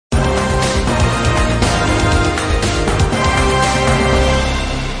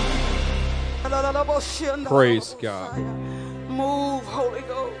Praise God. Move, Holy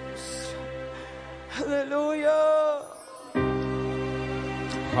Ghost. Hallelujah.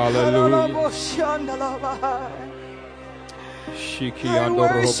 Hallelujah. I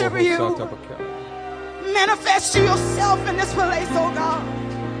worship you. Manifest yourself in this place, oh God.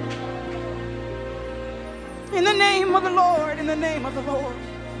 In the name of the Lord, in the name of the Lord,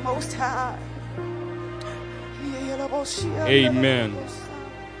 Most High. Amen.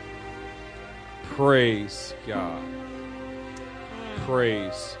 Praise God.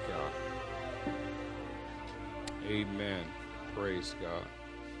 Praise God. Amen. Praise God.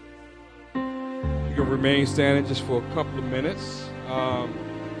 You can remain standing just for a couple of minutes. I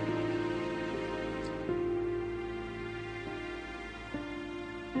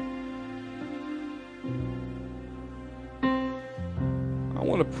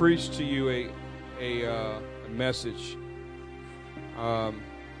want to preach to you a message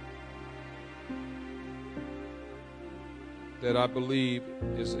that I believe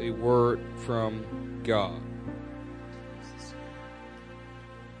is a word from God.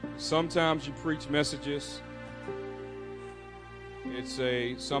 Sometimes you preach messages. It's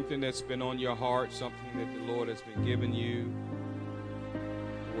something that's been on your heart, something that the Lord has been giving you,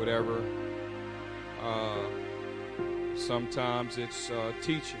 whatever. Sometimes it's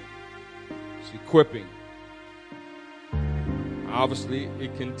teaching, it's equipping. Obviously,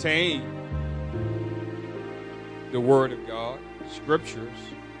 it contains the Word of God, scriptures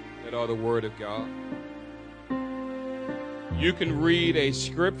that are the Word of God. You can read a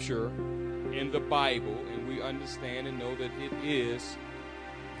scripture in the Bible, and we understand and know that it is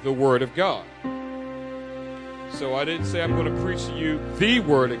the Word of God. So I didn't say I'm going to preach to you the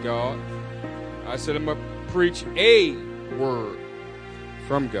Word of God. I said I'm going to preach a word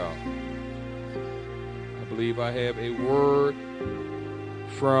from God. I believe I have a word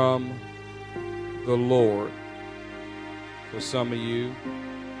from the Lord for some of you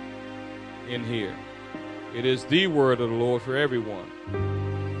in here. It is the word of the Lord for everyone,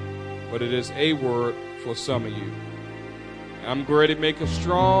 but it is a word for some of you. I'm ready to make a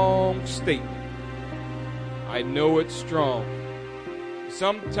strong statement. I know it's strong.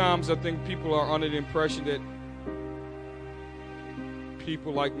 Sometimes I think people are under the impression that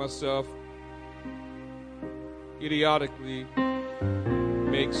people like myself idiotically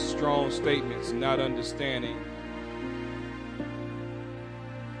make strong statements, not understanding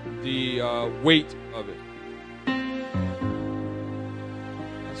the weight of it.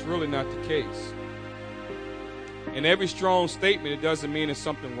 That's really not the case. In every strong statement, it doesn't mean there's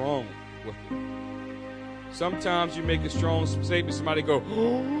something wrong with it. Sometimes you make a strong statement, somebody go,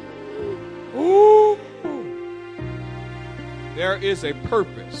 ooh. There is a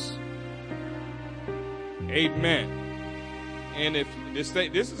purpose. Amen. And if this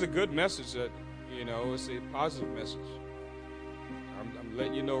is a good message, that it's a positive message. I'm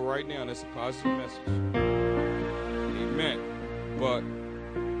letting you know right now, that's a positive message. Amen. But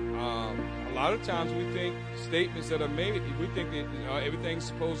a lot of times we think statements that are made, we think that everything's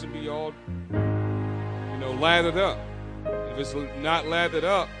supposed to be all, lathered up. If it's not lathered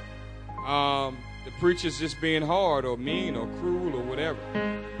up, the preacher's just being hard or mean or cruel or whatever,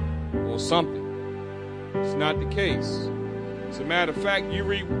 or something. It's not the case. As a matter of fact, you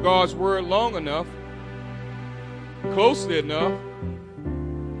read God's word long enough, closely enough,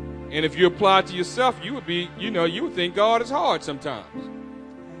 and if you apply it to yourself, you would be, you would think God is hard sometimes.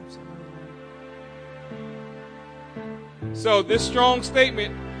 So this strong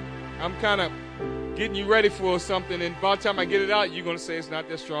statement, I'm kind of getting you ready for something, and by the time I get it out, you're going to say it's not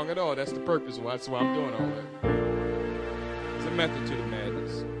that strong at all. That's the purpose. That's why I'm doing all that. It's a method to the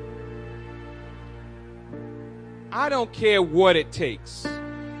madness. I don't care what it takes.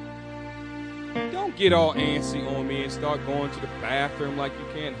 Don't get all antsy on me and start going to the bathroom like you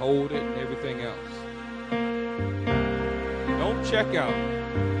can't hold it and everything else. Don't check out.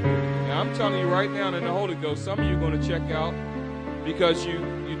 Now, I'm telling you right now in the Holy Ghost, some of you are going to check out because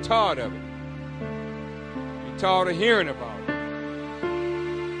you're tired of it. Tired of hearing about it.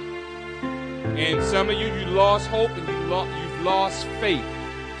 And some of you lost hope and you've lost faith.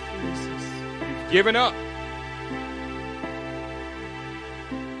 You've given up.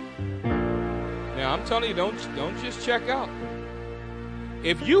 Now I'm telling you, don't just check out.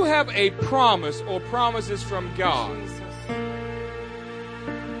 If you have a promise or promises from God,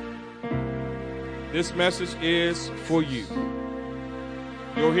 this message is for you.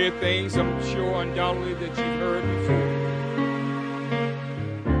 You'll hear things, I'm sure, undoubtedly, that you've heard before.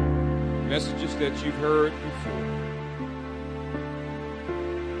 Messages that you've heard before.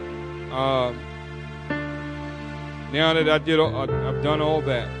 Now that I've done all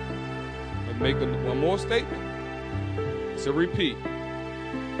that, but make one more statement. It's a repeat.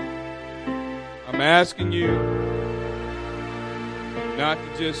 I'm asking you not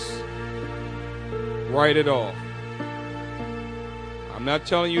to just write it off. I'm not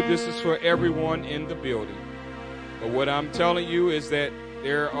telling you this is for everyone in the building. But what I'm telling you is that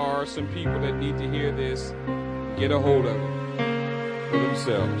there are some people that need to hear this, get a hold of it for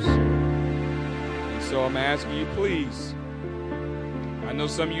themselves. And so I'm asking you, please. I know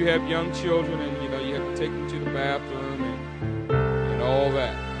some of you have young children and, you have to take them to the bathroom and all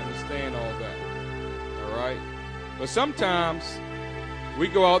that. I understand all that. All right? But sometimes we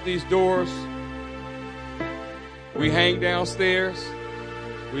go out these doors, we hang downstairs,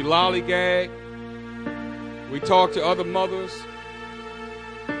 we lollygag, we talk to other mothers.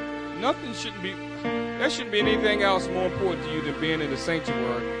 There shouldn't be anything else more important to you than being in the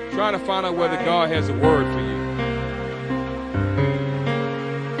sanctuary, trying to find out whether God has a word for you.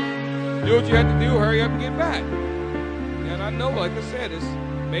 Do what you have to do, hurry up and get back. And I know, like I said, it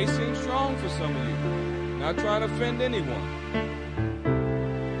may seem strong for some of you. Not trying to offend anyone.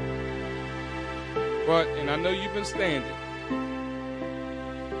 And I know you've been standing.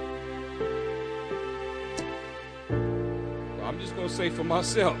 Well, I'm just going to say for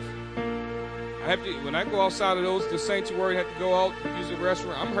myself, when I go outside of the sanctuary, I have to go out to use the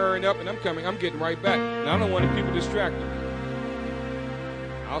restroom, I'm hurrying up and I'm getting right back. And I don't want the people distracted me.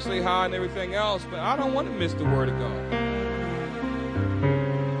 I'll say hi and everything else, but I don't want to miss the word of God.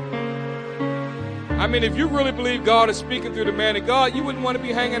 I mean, if you really believe God is speaking through the man of God, you wouldn't want to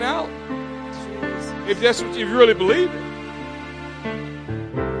be hanging out. If you really believe it.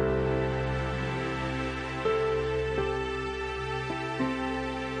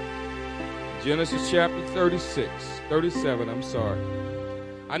 Genesis chapter 37, I'm sorry.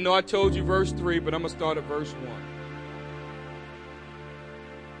 I know I told you verse 3, but I'm going to start at verse 1.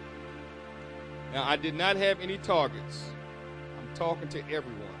 Now, I did not have any targets. I'm talking to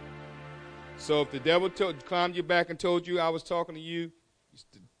everyone. So if the devil climbed your back and told you I was talking to you,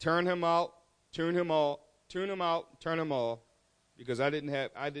 turn him out, turn him off, turn him out, turn him off, because I did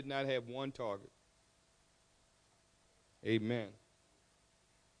not have one target. Amen.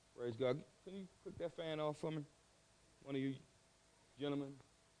 Praise God. Can you put that fan off for me? One of you gentlemen.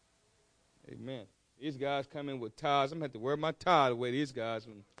 Amen. These guys come in with ties. I'm going to have to wear my tie the way these guys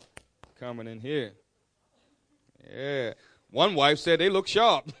are coming in here. Yeah. One wife said they look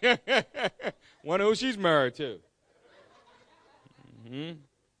sharp. Wonder who she's married to. Mm-hmm.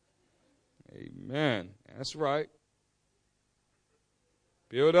 Amen. That's right.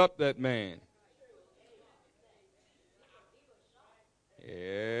 Build up that man.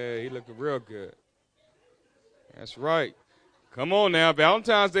 Yeah, he looking real good. That's right. Come on now.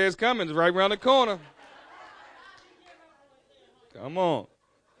 Valentine's Day is coming. It's right around the corner. Come on.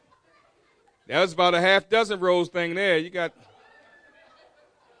 That was about a half dozen rose thing there. You got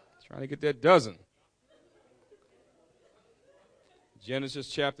trying to get that dozen. Genesis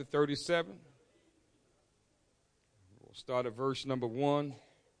chapter 37. We'll start at verse number 1.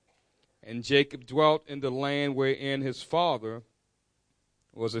 And Jacob dwelt in the land wherein his father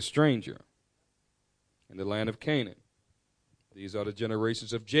was a stranger, in the land of Canaan. These are the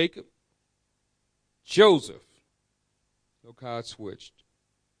generations of Jacob. Joseph. Look how it switched.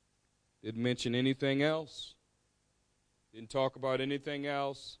 Didn't mention anything else. Didn't talk about anything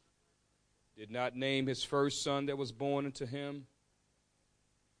else. Did not name his first son that was born unto him.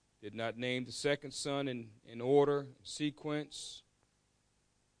 Did not name the second son in order, sequence.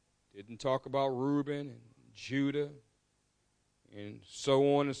 Didn't talk about Reuben and Judah and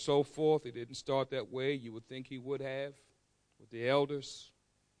so on and so forth. It didn't start that way. You would think he would have with the elders.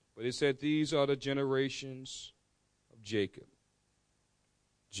 But it said these are the generations of Jacob.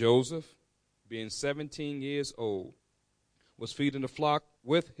 Joseph, being 17 years old, was feeding the flock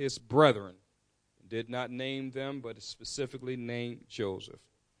with his brethren. Did not name them, but specifically named Joseph.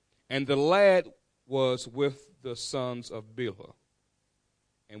 And the lad was with the sons of Bilhah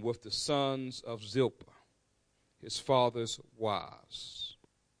and with the sons of Zilpah, his father's wives.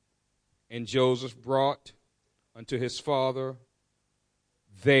 And Joseph brought unto his father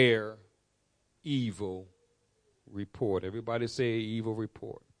their evil report. Everybody say evil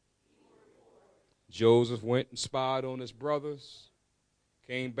report. Joseph went and spied on his brothers,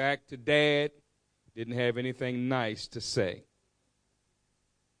 came back to dad, didn't have anything nice to say.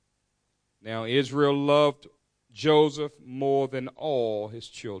 Now Israel loved Joseph more than all his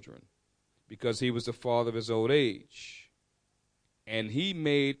children, because he was the father of his old age. And he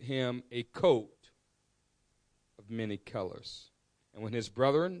made him a coat of many colors. And when his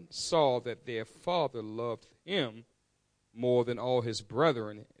brethren saw that their father loved him, more than all his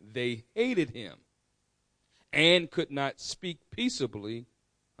brethren, they hated him and could not speak peaceably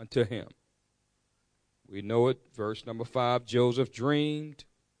unto him. We know it, verse number 5, Joseph dreamed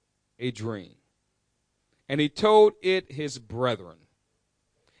a dream, and he told it his brethren,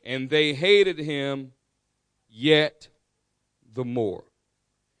 and they hated him yet the more.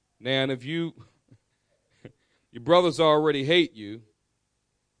 Now, and if your brothers already hate you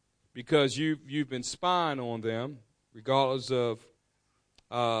because you've been spying on them, regardless of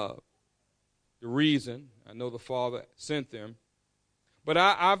the reason. I know the Father sent them, but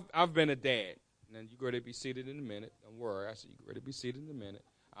I've been a dad. And you're ready to be seated in a minute. Don't worry. I said you're ready to be seated in a minute.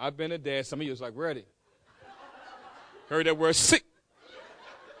 I've been a dad. Some of you was like, ready. Heard that word, sick.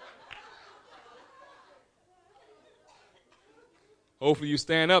 Hopefully you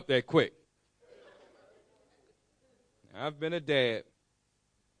stand up that quick. I've been a dad.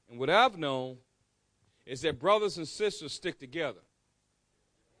 And what I've known is that brothers and sisters stick together.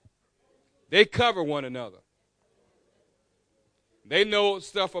 They cover one another. They know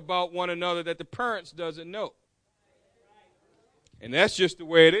stuff about one another that the parents doesn't know. And that's just the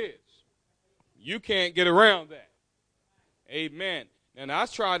way it is. You can't get around that. Amen. And I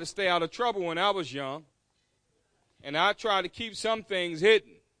tried to stay out of trouble when I was young. And I tried to keep some things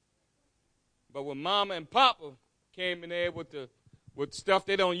hidden. But when Mama and Papa came in there with stuff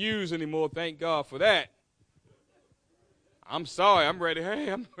they don't use anymore, thank God for that. I'm sorry, I'm ready.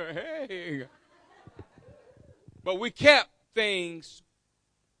 Hey. But we kept things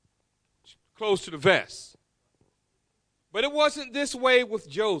close to the vest. But it wasn't this way with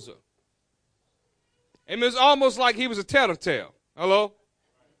Joseph. And it was almost like he was a tattletale. Hello?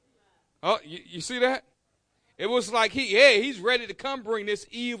 Oh, you see that? It was like he's ready to come bring this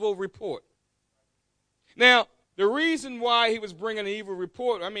evil report. Now, the reason why he was bringing an evil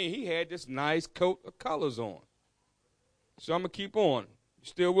report, he had this nice coat of colors on. So I'm going to keep on. You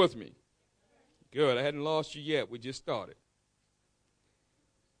still with me? Good. I hadn't lost you yet. We just started.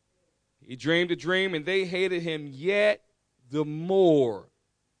 He dreamed a dream, and they hated him yet the more.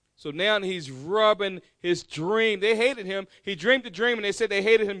 So now he's rubbing his dream. They hated him. He dreamed a dream, and they said they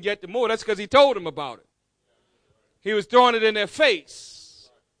hated him yet the more. That's because he told them about it. He was throwing it in their face.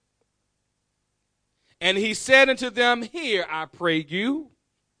 And he said unto them, hear, I pray you,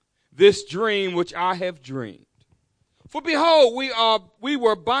 this dream which I have dreamed. For behold, we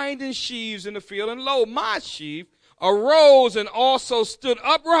were binding sheaves in the field, and lo, my sheaf arose and also stood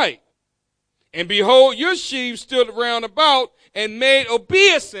upright. And behold, your sheep stood round about and made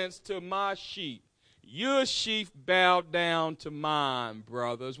obeisance to my sheep. Your sheep bowed down to mine,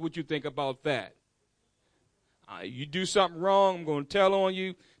 brothers. What you think about that? You do something wrong, I'm going to tell on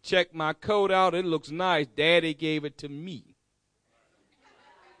you. Check my coat out. It looks nice. Daddy gave it to me.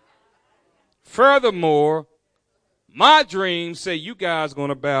 Furthermore, my dreams say you guys are going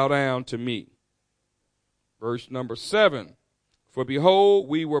to bow down to me. Verse number 7. For behold,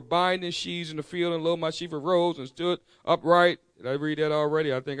 we were binding sheaves in the field, and lo, my sheep arose and stood upright. Did I read that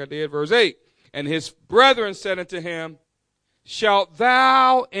already? I think I did. Verse 8. And his brethren said unto him, shalt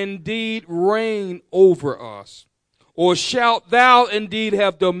thou indeed reign over us? Or shalt thou indeed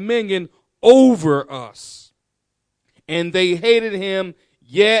have dominion over us? And they hated him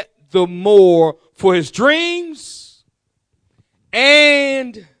yet the more for his dreams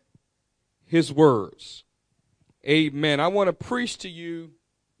and his words. Amen. I want to preach to you,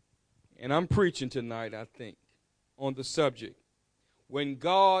 and I'm preaching tonight, I think, on the subject, when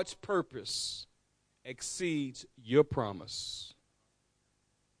God's purpose exceeds your promise.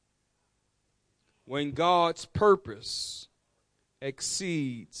 When God's purpose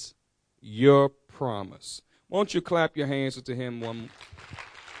exceeds your promise. Won't you clap your hands to him one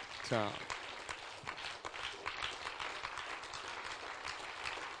time?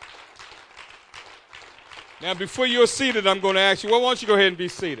 Now, before you're seated, I'm going to ask you, well, why don't you go ahead and be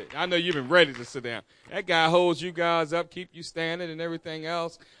seated? I know you've been ready to sit down. That guy holds you guys up, keep you standing and everything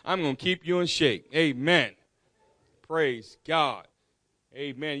else. I'm going to keep you in shape. Amen. Praise God.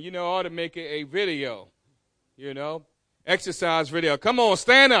 Amen. You know, I ought to make a video, exercise video. Come on,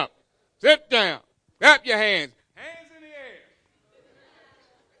 stand up. Sit down. Clap your hands. Hands in the air.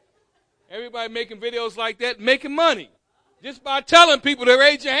 Everybody making videos like that, making money. Just by telling people to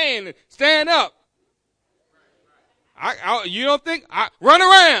raise your hand and stand up. You don't think? Run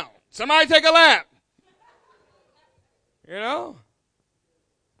around. Somebody take a lap.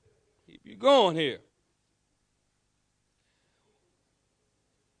 Keep you going here.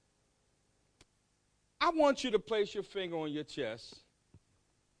 I want you to place your finger on your chest.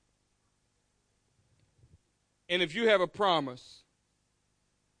 And if you have a promise,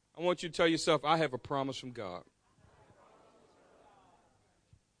 I want you to tell yourself, I have a promise from God.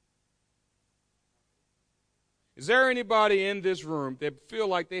 Is there anybody in this room that feel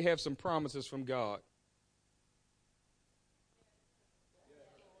like they have some promises from God?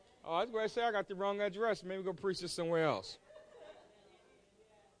 Oh, I was going to say I got the wrong address. Maybe go preach this somewhere else.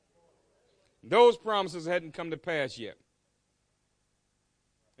 Those promises hadn't come to pass yet.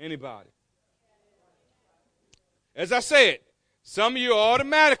 Anybody? As I said, some of you are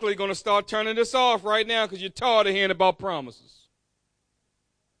automatically going to start turning this off right now because you're tired of hearing about promises.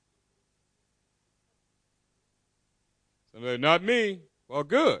 Somebody, not me. Well,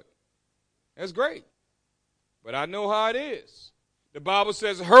 good. That's great. But I know how it is. The Bible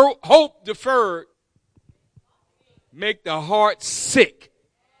says, hope deferred make the heart sick.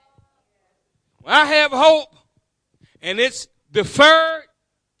 When I have hope and it's deferred,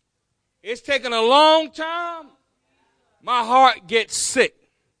 it's taking a long time, my heart gets sick.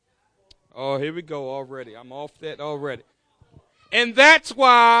 Oh, here we go already. I'm off that already. And that's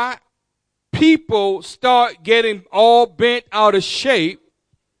why people start getting all bent out of shape.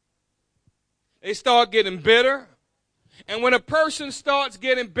 They start getting bitter. And when a person starts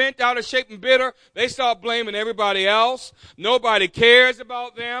getting bent out of shape and bitter, they start blaming everybody else. Nobody cares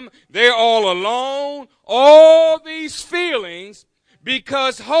about them. They're all alone. All these feelings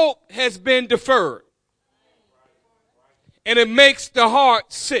because hope has been deferred. And it makes the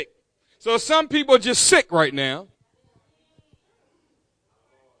heart sick. So some people are just sick right now.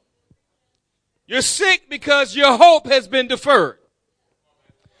 You're sick because your hope has been deferred.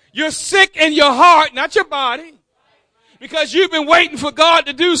 You're sick in your heart, not your body. Because you've been waiting for God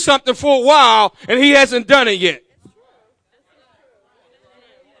to do something for a while and he hasn't done it yet.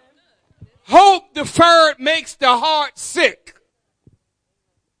 Hope deferred makes the heart sick.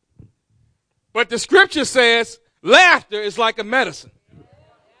 But the scripture says laughter is like a medicine.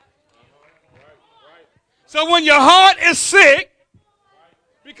 So when your heart is sick,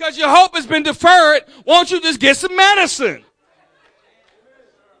 because your hope has been deferred, won't you just get some medicine?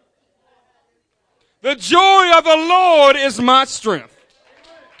 The joy of the Lord is my strength.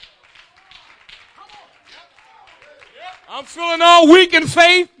 I'm feeling all weak in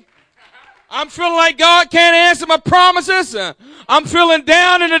faith. I'm feeling like God can't answer my promises. I'm feeling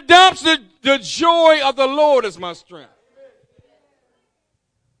down in the dumps. The joy of the Lord is my strength.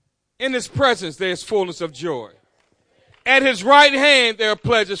 In his presence there is fullness of joy. At his right hand there are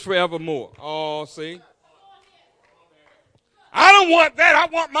pleasures forevermore. Oh, see? I don't want that. I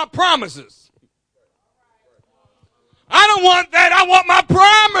want my promises. I don't want that. I want my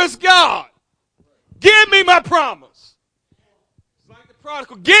promise, God. Give me my promise. It's like the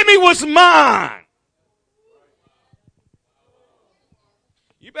prodigal. Give me what's mine.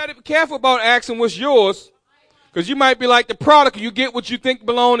 You better be careful about asking what's yours, because you might be like the prodigal. You get what you think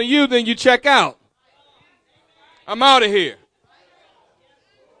belongs to you, then you check out. I'm out of here.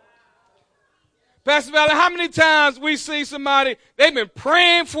 Pastor Valley, how many times we see somebody, they've been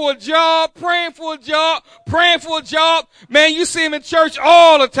praying for a job, praying for a job, praying for a job. Man, you see them in church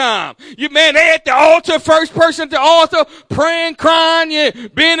all the time. They at the altar, first person at the altar, praying, crying,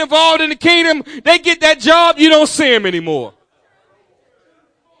 being involved in the kingdom. They get that job, you don't see them anymore.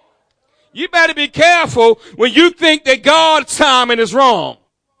 You better be careful when you think that God's timing is wrong.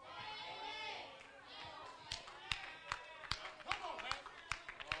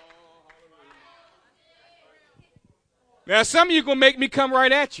 Now, some of you are going to make me come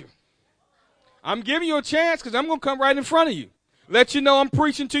right at you. I'm giving you a chance because I'm going to come right in front of you. Let you know I'm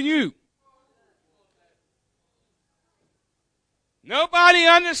preaching to you. Nobody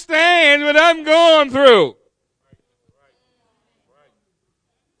understands what I'm going through.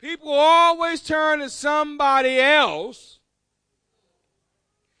 People always turn to somebody else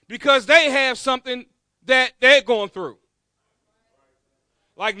because they have something that they're going through.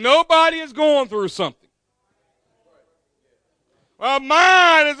 Like nobody is going through something. Well,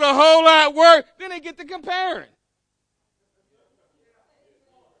 mine is a whole lot worse. Then they get to comparing.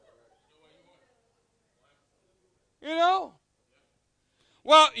 You know?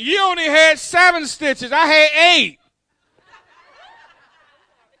 Well, you only had 7 stitches. I had 8.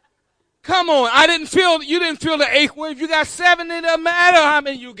 Come on. You didn't feel the 8th one. If you got 7, it doesn't matter how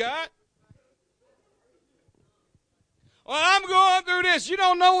many you got. Well, I'm going through this. You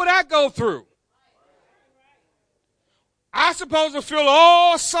don't know what I go through. I'm supposed to feel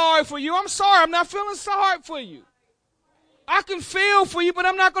all sorry for you. I'm sorry. I'm not feeling sorry for you. I can feel for you, but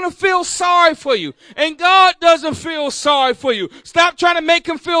I'm not going to feel sorry for you. And God doesn't feel sorry for you. Stop trying to make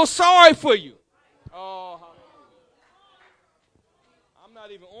him feel sorry for you. Oh, I'm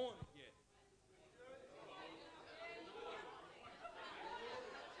not even on it yet.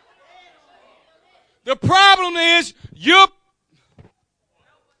 The problem is you're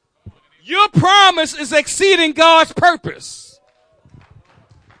Your promise is exceeding God's purpose.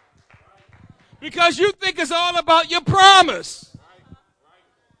 Because you think it's all about your promise.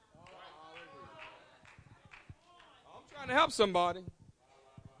 I'm trying to help somebody.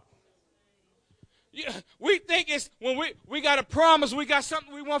 Yeah, we think it's when we got a promise, we got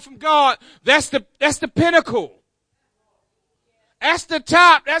something we want from God. That's the pinnacle. That's the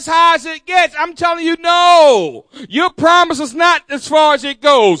top. That's high as it gets. I'm telling you, no. Your promise is not as far as it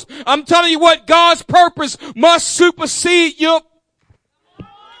goes. I'm telling you what, God's purpose must supersede your.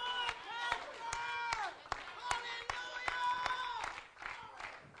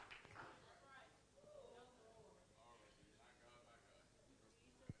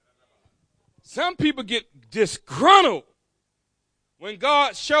 Some people get disgruntled when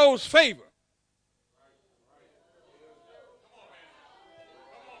God shows favor.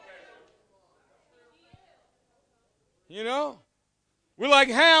 You know, we're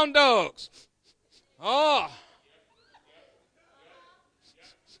like hound dogs. Oh,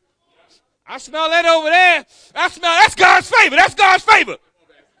 I smell that over there. That's God's favor. That's God's favor.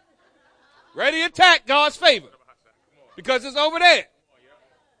 Ready to attack God's favor because it's over there.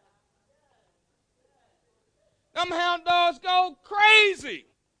 Them hound dogs go crazy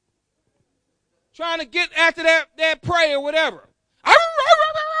trying to get after that prey or whatever.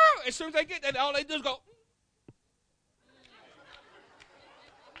 As soon as they get that, all they do is go.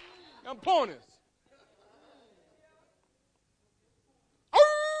 Them pointers.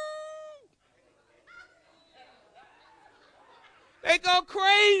 They go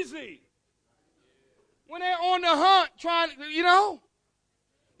crazy when they're on the hunt trying to, you know.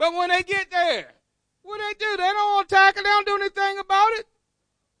 But when they get there, what do? They don't attack it. They don't do anything about it.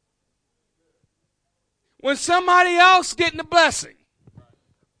 When somebody else getting the blessing.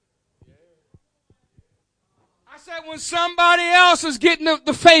 I said when somebody else is getting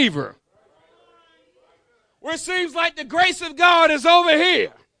the favor. Where it seems like the grace of God is over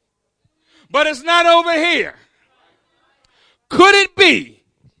here. But it's not over here. Could it be?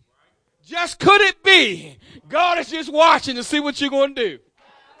 Just could it be? God is just watching to see what you're going to do.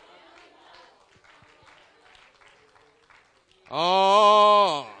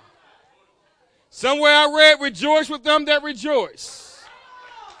 Oh. Somewhere I read, rejoice with them that rejoice.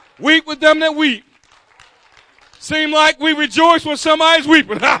 Weep with them that weep. Seem like we rejoice when somebody's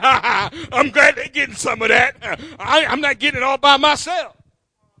weeping. I'm glad they're getting some of that. I'm not getting it all by myself.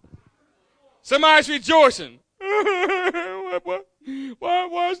 Somebody's rejoicing. Why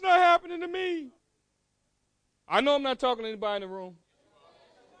is not happening to me? I know I'm not talking to anybody in the room.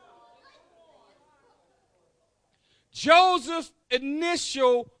 Joseph's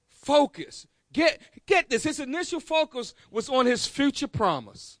initial focus, get this, his initial focus was on his future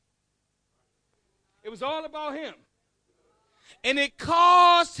promise. It was all about him. And it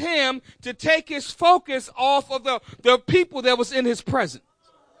caused him to take his focus off of the people that was in his present.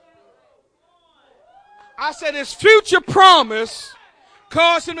 I said his future promise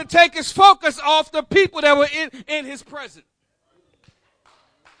caused him to take his focus off the people that were in his present.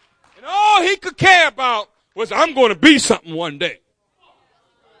 And all he could care about was, I'm going to be something one day.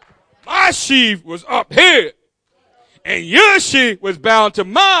 My sheaf was up here, and your sheaf was bound to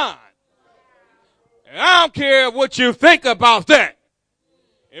mine. And I don't care what you think about that.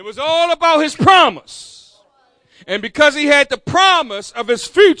 It was all about his promise. And because he had the promise of his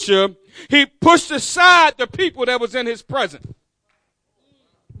future, he pushed aside the people that was in his present.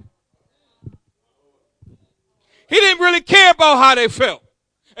 He didn't really care about how they felt,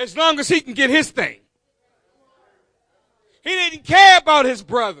 as long as he can get his thing. He didn't care about his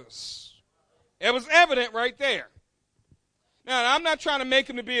brothers. It was evident right there. Now, I'm not trying to make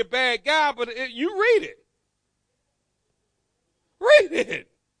him to be a bad guy, but you read it. Read it.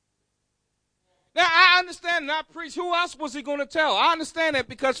 Now, I understand and I preach. Who else was he going to tell? I understand that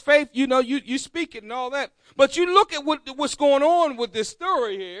because faith, you know, you speak it and all that. But you look at what's going on with this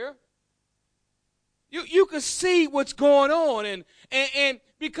story here. You can see what's going on. And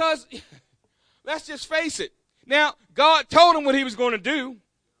because, let's just face it. Now, God told him what he was going to do.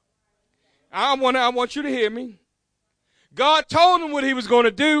 I want you to hear me. God told him what he was going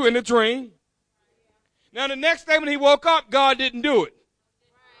to do in the dream. Now, the next day when he woke up, God didn't do it.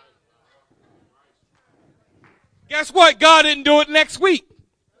 Guess what? God didn't do it next week.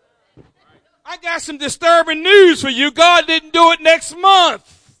 I got some disturbing news for you. God didn't do it next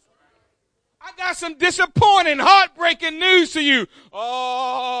month. I got some disappointing, heartbreaking news to you.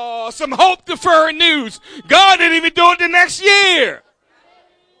 Oh, some hope-deferring news. God didn't even do it the next year.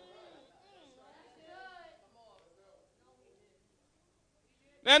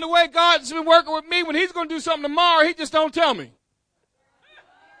 Now, the way God's been working with me, when he's going to do something tomorrow, he just don't tell me.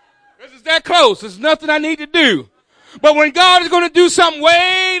 This is that close. There's nothing I need to do. But when God is going to do something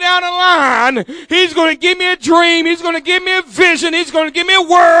way down the line, he's going to give me a dream. He's going to give me a vision. He's going to give me a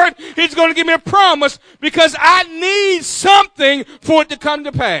word. He's going to give me a promise because I need something for it to come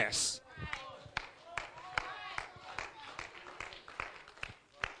to pass.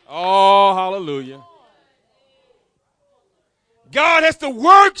 Oh, hallelujah. God has to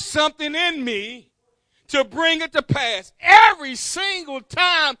work something in me to bring it to pass. Every single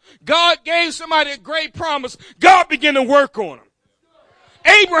time God gave somebody a great promise, God began to work on them.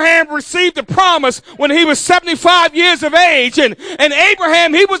 Abraham received the promise when he was 75 years of age. And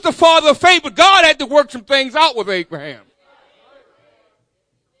Abraham, he was the father of faith, but God had to work some things out with Abraham.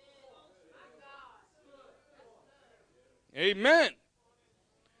 Amen.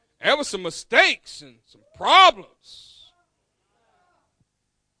 There were some mistakes and some problems.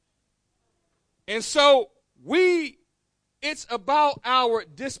 And so it's about our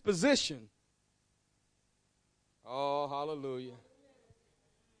disposition. Oh, hallelujah.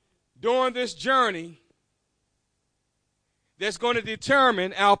 During this journey, that's going to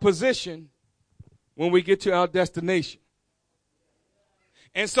determine our position when we get to our destination.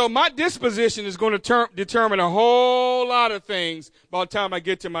 And so my disposition is going to determine a whole lot of things by the time I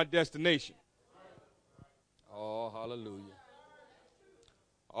get to my destination. Oh, hallelujah.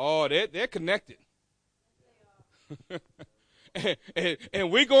 Oh, they're connected.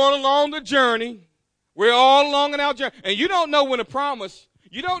 and we're going along the journey. We're all along in our journey. And you don't know when a promise,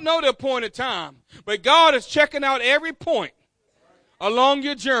 you don't know the appointed time. But God is checking out every point along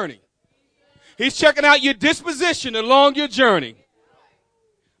your journey. He's checking out your disposition along your journey.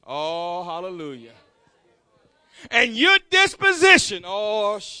 Oh, hallelujah. And your disposition,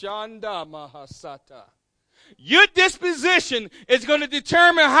 oh, Shanda Mahasata. Your disposition is going to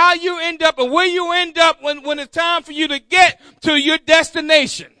determine how you end up and where you end up when it's time for you to get to your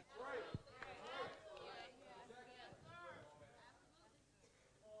destination.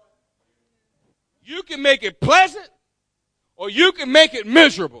 You can make it pleasant or you can make it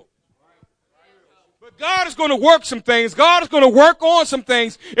miserable. But God is going to work some things. God is going to work on some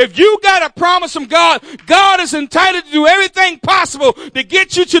things. If you got a promise from God, God is entitled to do everything possible to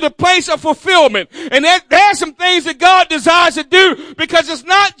get you to the place of fulfillment. And there's some things that God desires to do because it's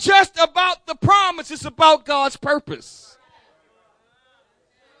not just about the promise. It's about God's purpose.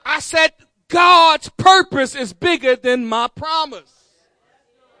 I said God's purpose is bigger than my promise.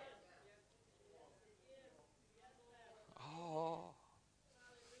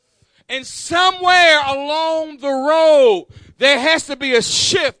 And somewhere along the road, there has to be a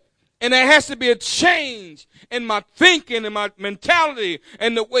shift and there has to be a change in my thinking and my mentality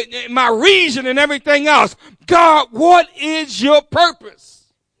and in my reason and everything else. God, what is your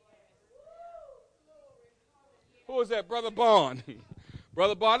purpose? Who was that? Brother Bond.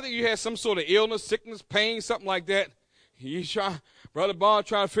 Brother Bond, I think you had some sort of illness, sickness, pain, something like that. Brother Bond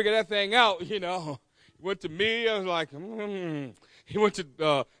trying to figure that thing out, you know. He went to me. I was like, He went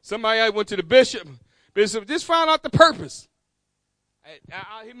to somebody. Went to the bishop. Bishop just found out the purpose.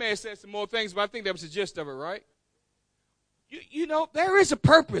 He may have said some more things, but I think that was the gist of it, right? You know, there is a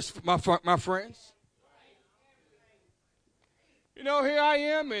purpose, my friends. You know, here I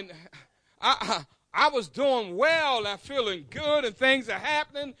am, and I was doing well, and I'm feeling good, and things are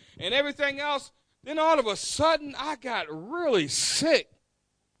happening, and everything else. Then all of a sudden, I got really sick.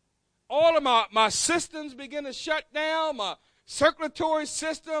 All of my systems began to shut down. My circulatory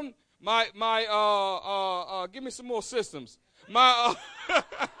system, give me some more systems. No,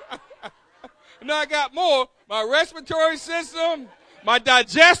 I got more. My respiratory system, my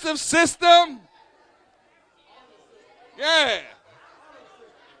digestive system. Yeah.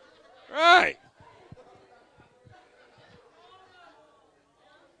 Right.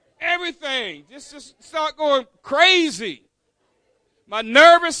 Everything. Just start going crazy. My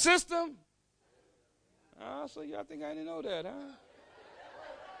nervous system. So y'all think I didn't know that, huh?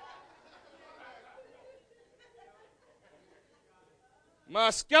 My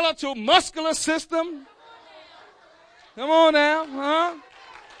skeletal muscular system. Come on now, huh?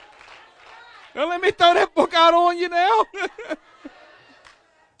 Now let me throw that book out on you now.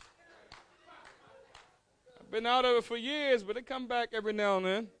 I've been out of it for years, but it come back every now and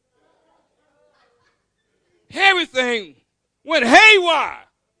then. Everything went haywire.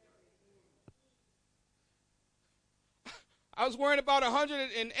 I was worrying about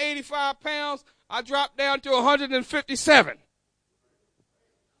 185 pounds. I dropped down to 157.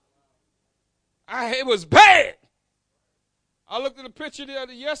 It was bad. I looked at the picture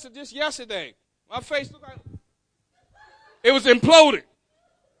just yesterday. My face looked like it was imploded.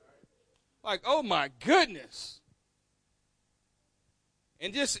 Like, oh my goodness.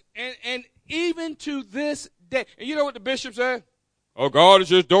 And even to this day. And you know what the bishop said? Oh, God is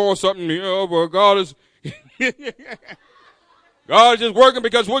just doing something, but God is God is just working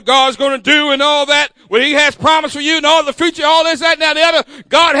because what God's going to do and all that, what he has promised for you and all the future, all this, that, and that, the other,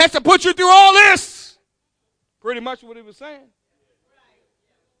 God has to put you through all this. Pretty much what he was saying.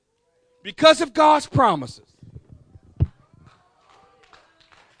 Because of God's promises.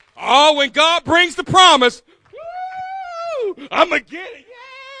 Oh, when God brings the promise, woo, I'm going to get it.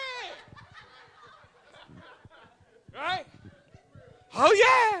 Yeah. Right? Oh,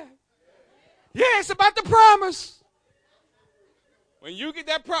 yeah. Yeah, it's about the promise. When you get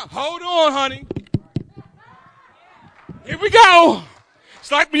that promise, hold on, honey. Here we go.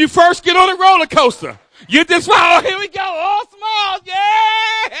 It's like when you first get on a roller coaster. You just smile. Oh, here we go. All smiles.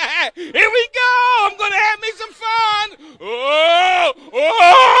 Yeah. Here we go. I'm going to have me some fun. Oh,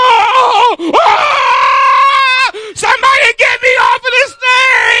 oh, oh. Somebody get me off of this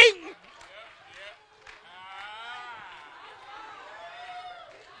thing.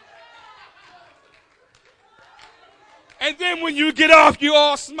 And then when you get off, you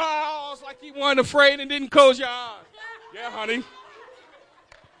all smiles like you weren't afraid and didn't close your eyes. Yeah, honey.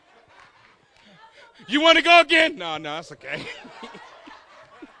 You want to go again? No, it's okay.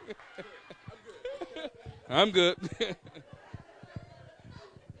 I'm good.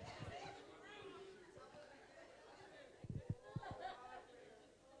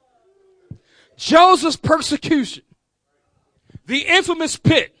 Joseph's persecution, the infamous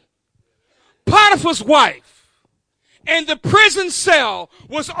pit, Potiphar's wife, and the prison cell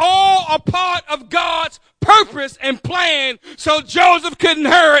was all a part of God's purpose and plan so Joseph could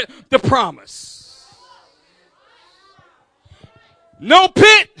inherit the promise. No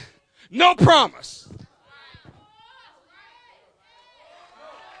pit, no promise.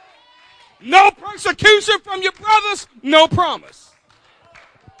 No persecution from your brothers, no promise.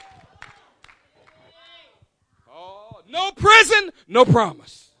 Oh, no prison, no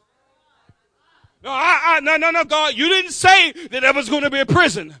promise. No, God, you didn't say that there was going to be a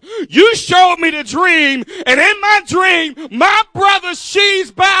prison. You showed me the dream, and in my dream, my brother,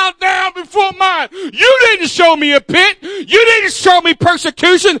 she's bowed down before mine. You didn't show me a pit. You didn't show me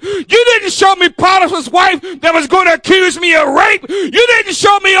persecution. You didn't show me Potiphar's wife that was going to accuse me of rape. You didn't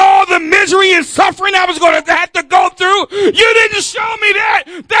show me all the misery and suffering I was going to have to go through. You didn't show me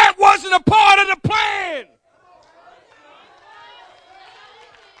that. That wasn't a part of the plan.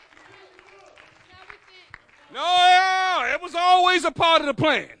 No, it was always a part of the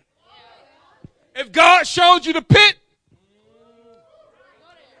plan. If God showed you the pit,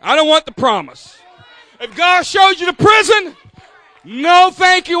 I don't want the promise. If God showed you the prison, no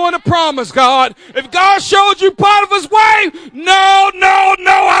thank you on the promise, God. If God showed you Potiphar's wife, no,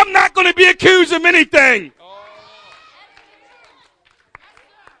 I'm not going to be accused of anything.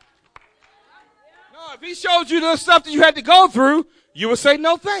 No, if he showed you the stuff that you had to go through, you would say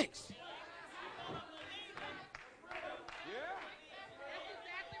no thanks.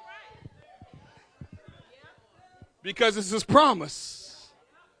 Because it's his promise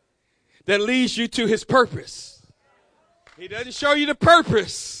that leads you to his purpose. He doesn't show you the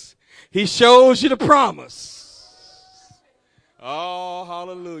purpose. He shows you the promise. Oh,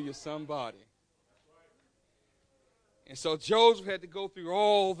 hallelujah, somebody. And so Joseph had to go through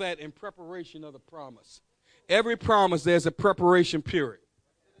all that in preparation of the promise. Every promise, there's a preparation period.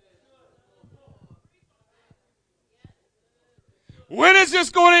 When is this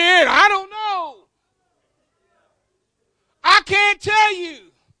going to end? I don't know. I can't tell you.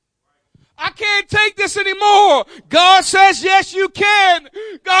 I can't take this anymore. God says, yes, you can.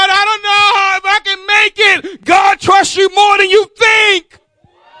 God, I don't know if I can make it. God trusts you more than you think.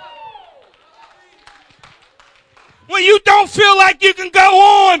 When you don't feel like you can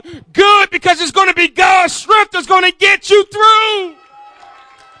go on, good, because it's going to be God's strength that's going to get you through.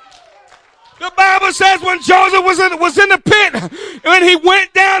 The Bible says when Joseph was in the pit, when he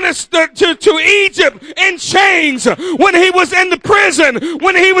went down to Egypt in chains, when he was in the prison,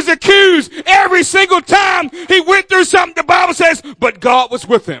 when he was accused, every single time he went through something, the Bible says, but God was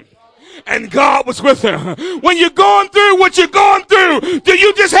with him. And God was with him. When you're going through what you're going through, do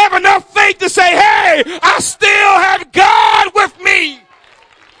you just have enough faith to say, hey, I still have God with me?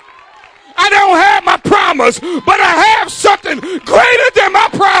 I don't have my promise, but I have something greater than my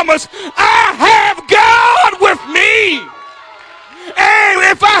promise. I have God with me. And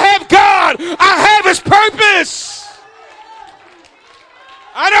if I have God, I have his purpose.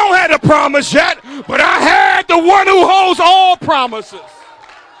 I don't have the promise yet, but I had the one who holds all promises.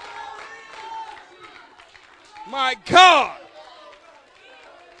 My God.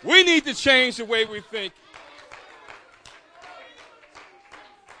 We need to change the way we think.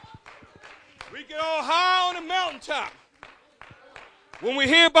 get all high on the mountaintop when we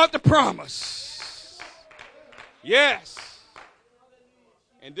hear about the promise. Yes.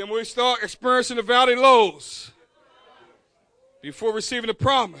 And then we start experiencing the valley lows before receiving the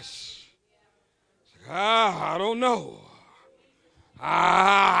promise. I don't know.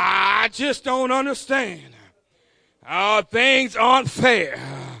 I just don't understand. Things aren't fair.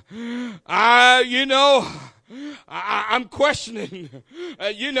 I'm questioning.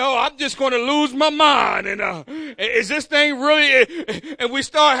 I'm just going to lose my mind. And is this thing really? And we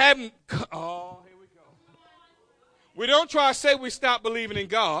start having. Oh, here we go. We don't try to say we stop believing in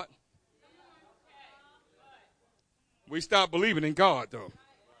God. We stop believing in God, though.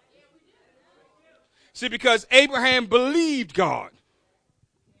 See, because Abraham believed God,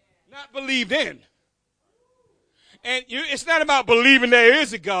 not believed in. And it's not about believing there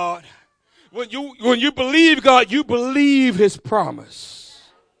is a God. When you believe God, you believe his promise.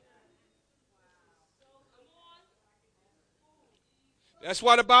 That's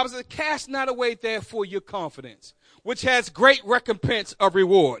why the Bible says, cast not away therefore your confidence, which has great recompense of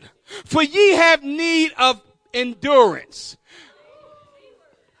reward. For ye have need of endurance.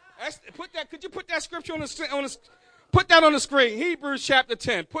 Could you put that scripture put that on the screen? Hebrews chapter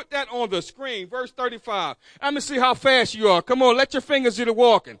 10. Put that on the screen. Verse 35. Let me see how fast you are. Come on, let your fingers do the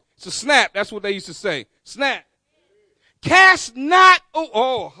walking. It's a snap. That's what they used to say. Snap. Cast not.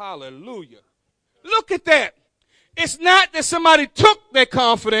 Oh, hallelujah. Look at that. It's not that somebody took their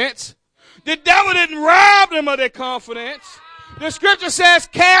confidence. The devil didn't rob them of their confidence. The scripture says,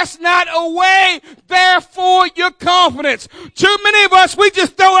 cast not away, therefore, your confidence. Too many of us, we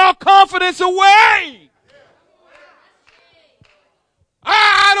just throw our confidence away.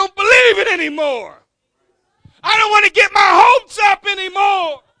 I don't believe it anymore. I don't want to get my hopes up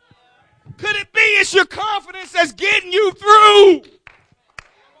anymore. Could it be it's your confidence that's getting you through?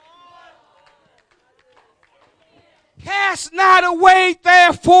 Cast not away,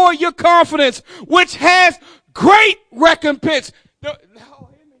 therefore, your confidence, which has great recompense.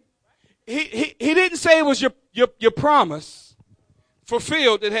 He didn't say it was your promise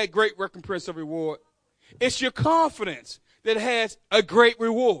fulfilled that had great recompense of reward. It's your confidence that has a great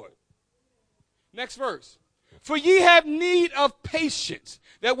reward. Next verse. For ye have need of patience.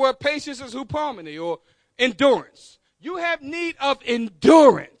 That word patience is hupomene, or endurance. You have need of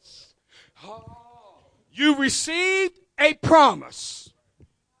endurance. You received a promise.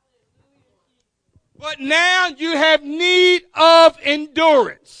 But now you have need of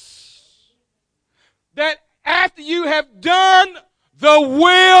endurance. That after you have done the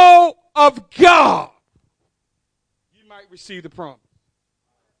will of God, you might receive the promise.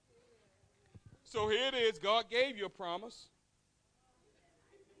 So here it is. God gave you a promise.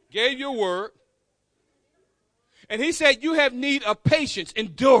 Gave you a word. And he said you have need of patience,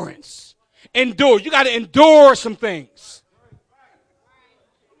 endurance. Endure. You got to endure some things.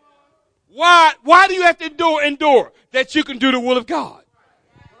 Why do you have to endure? That you can do the will of God.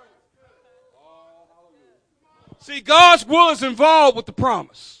 See, God's will is involved with the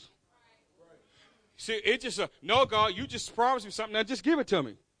promise. See, it's just no, God, you just promised me something. Now just give it to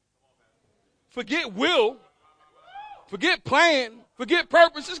me. Forget will. Forget plan. Forget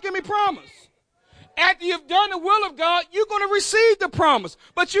purpose. Just give me promise. After you've done the will of God, you're going to receive the promise.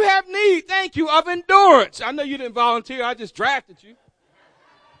 But you have need, thank you, of endurance. I know you didn't volunteer. I just drafted you.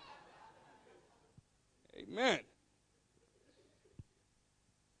 Amen.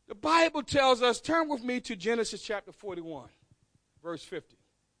 The Bible tells us, turn with me to Genesis chapter 41, verse 50.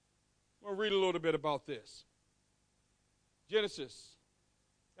 I'm going to read a little bit about this. Genesis.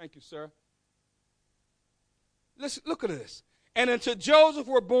 Thank you, sir. Listen, look at this. And unto Joseph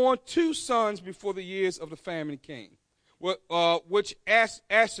were born two sons before the years of the famine came, which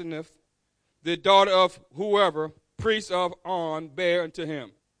Asenath, the daughter of whoever, priest of On, bare unto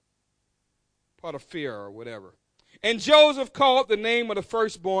him. Potiphar or whatever. And Joseph called the name of the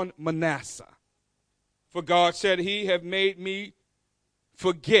firstborn Manasseh. For God said, he have made me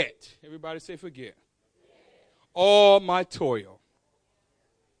forget. Everybody say forget. All my toil.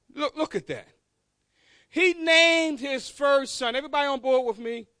 Look at that. He named his first son. Everybody on board with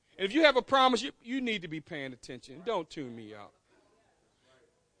me? And if you have a promise, you need to be paying attention. Don't tune me out.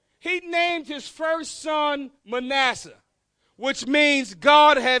 He named his first son Manasseh, which means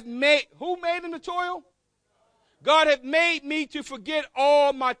God had made, who made him to toil? God had made me to forget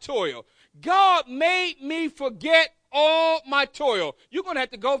all my toil. God made me forget all my toil. You're going to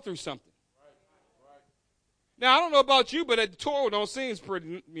have to go through something. Now, I don't know about you, but the toil don't seem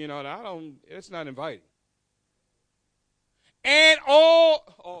pretty, it's not inviting. And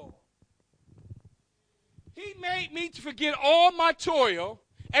he made me to forget all my toil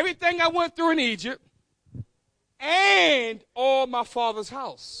everything I went through in Egypt and all my father's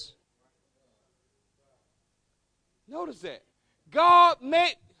house. Notice that. God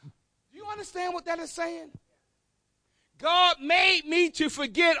made, do you understand what that is saying? God made me to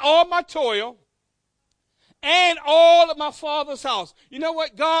forget all my toil and all of my father's house. You know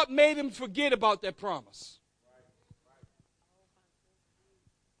what? God made him forget about that promise.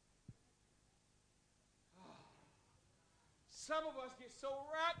 Some of us get so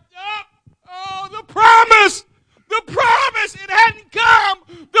wrapped up. Oh, the promise. The promise. It hadn't come.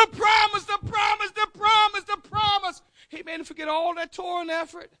 The promise, the promise, the promise, the promise. He made him forget all that toil and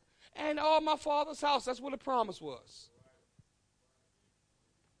effort and all my father's house. That's what the promise was.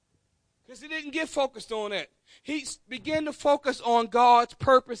 Because he didn't get focused on that. He began to focus on God's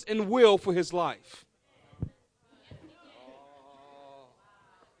purpose and will for his life.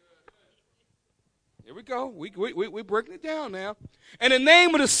 Here we go. We're breaking it down now. And the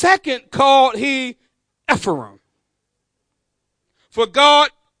name of the second called he Ephraim. For God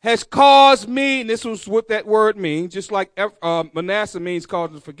has caused me, and this was what that word means, just like Manasseh means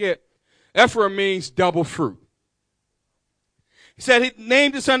caused to forget. Ephraim means double fruit. He said he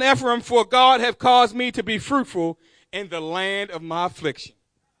named his son Ephraim, for God have caused me to be fruitful in the land of my affliction.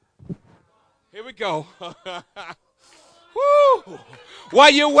 Here we go. Woo.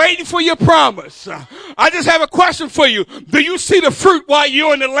 While you're waiting for your promise, I just have a question for you. Do you see the fruit while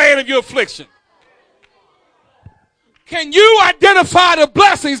you're in the land of your affliction? Can you identify the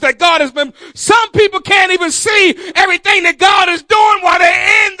blessings that God has been? Some people can't even see everything that God is doing while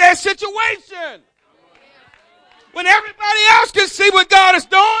they're in their situation. When everybody else can see what God is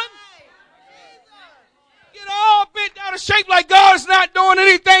doing, get all bent out of shape like God is not doing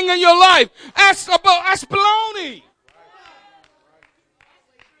anything in your life. That's baloney.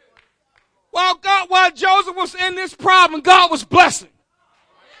 While Joseph was in this problem, God was blessing.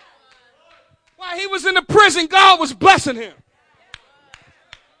 While he was in the prison, God was blessing him.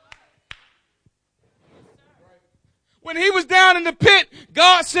 When he was down in the pit,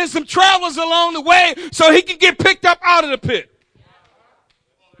 God sent some travelers along the way so he could get picked up out of the pit.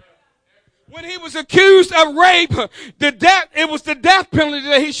 When he was accused of rape, it was the death penalty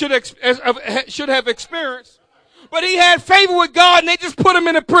that he should have experienced. But he had favor with God, and they just put him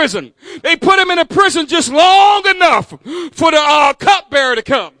in a prison. They put him in a prison just long enough for the cupbearer to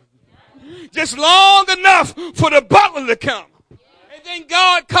come. Just long enough for the butler to come. And then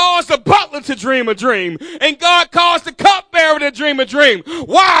God caused the butler to dream a dream. And God caused the cupbearer to dream a dream.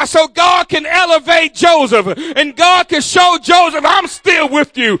 Why? So God can elevate Joseph. And God can show Joseph, I'm still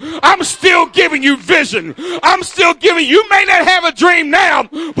with you. I'm still giving you vision. I'm still giving you. You may not have a dream now,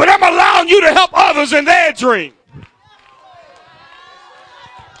 but I'm allowing you to help others in their dream.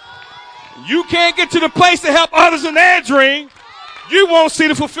 You can't get to the place to help others in their dream. You won't see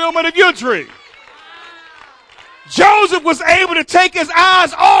the fulfillment of your dream. Joseph was able to take his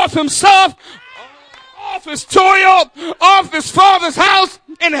eyes off himself, off his toil, off his father's house,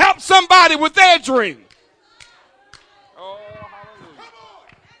 and help somebody with their dream. Oh, hallelujah.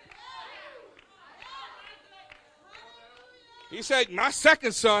 He said, my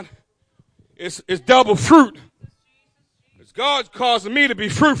second son is double fruit. It's God causing me to be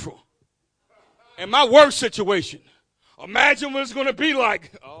fruitful. In my work situation. Imagine what it's going to be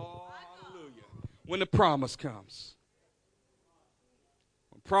like. Oh, hallelujah. When the promise comes.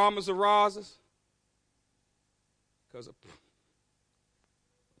 When promise arises, because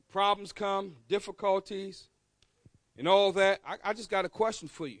problems come, difficulties, and all that, I just got a question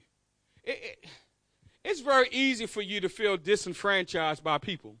for you. It's very easy for you to feel disenfranchised by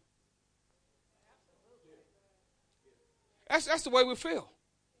people. That's the way we feel.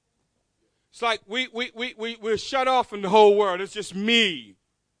 It's like we're shut off from the whole world. It's just me.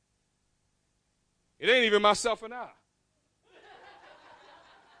 It ain't even myself and I.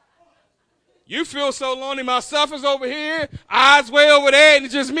 You feel so lonely. Myself is over here, I's way over there, and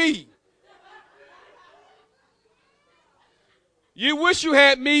it's just me. You wish you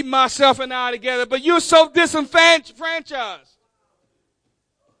had me, myself, and I together, but you're so disenfranchised.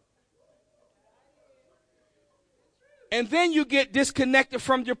 And then you get disconnected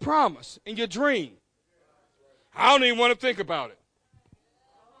from your promise and your dream. I don't even want to think about it.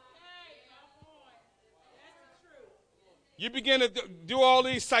 You begin to do all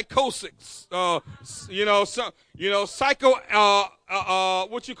these psychoses, psycho,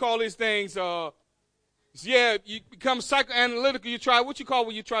 what you call these things? You become psychoanalytical. You try, what you call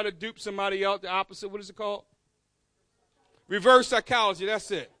when you try to dupe somebody else, the opposite, what is it called? Reverse psychology, that's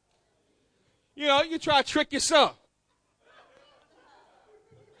it. You try to trick yourself.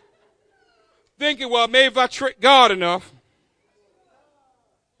 Thinking, well, maybe if I trick God enough,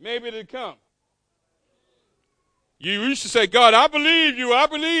 maybe it'll come. You used to say, God, I believe you. I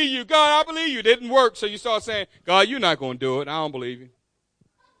believe you. God, I believe you. It didn't work. So you start saying, God, you're not going to do it. I don't believe you.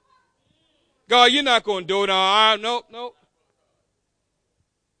 God, you're not going to do it. Nope.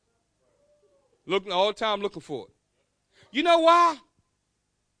 Looking all the time looking for it. You know why?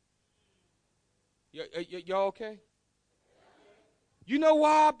 Y'all okay? You know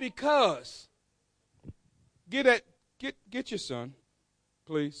why? Because get your son,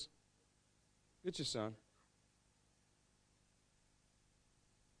 please. Get your son.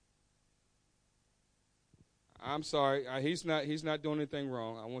 I'm sorry. He's not doing anything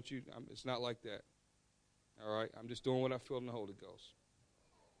wrong. I want you. It's not like that. All right. I'm just doing what I feel in the Holy Ghost.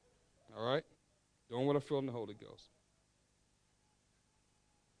 All right. Doing what I feel in the Holy Ghost.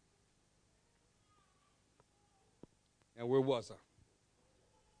 And where was I?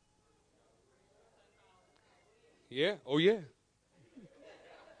 Yeah. Oh yeah.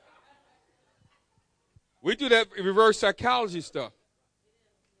 We do that reverse psychology stuff.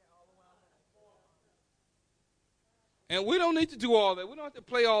 And we don't need to do all that. We don't have to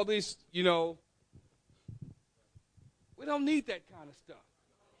play all these, We don't need that kind of stuff.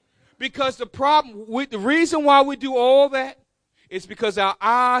 Because the reason why we do all that is because our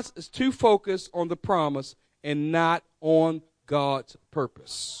eyes is too focused on the promise and not on God's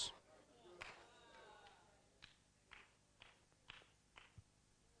purpose.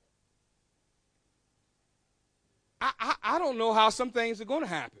 I don't know how some things are going to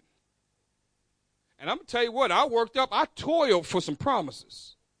happen. And I'm going to tell you what, I toiled for some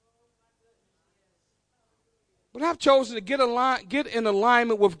promises. But I've chosen to get in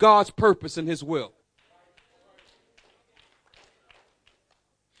alignment with God's purpose and his will.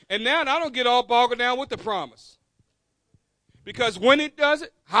 And now I don't get all bogged down with the promise. Because when he does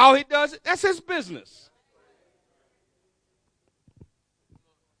it, how he does it, that's his business.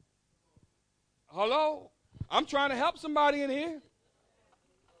 Hello? I'm trying to help somebody in here.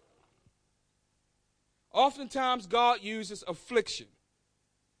 Oftentimes, God uses affliction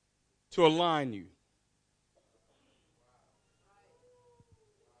to align you.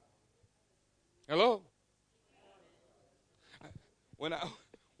 Hello? When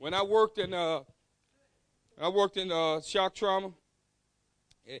I worked in shock trauma,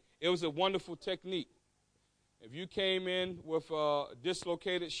 it was a wonderful technique. If you came in with a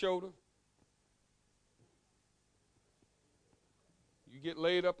dislocated shoulder, you get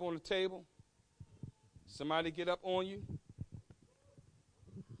laid up on the table. Somebody get up on you,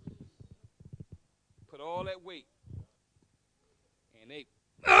 put all that weight, and they,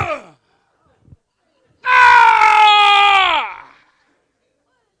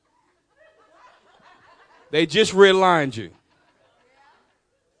 they just realigned you.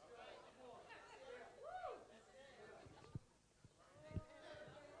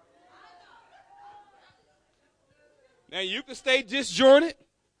 Now you can stay disjointed.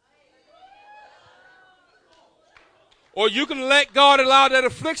 Or you can let God allow that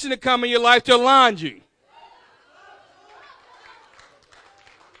affliction to come in your life to align you.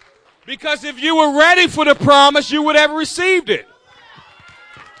 Because if you were ready for the promise, you would have received it.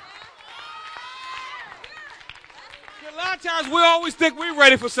 A lot of times we always think we're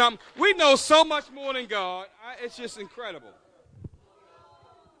ready for something. We know so much more than God. It's just incredible.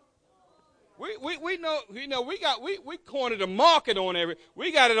 We know, we cornered the market on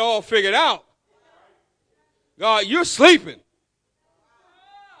we got it all figured out. God, you're sleeping.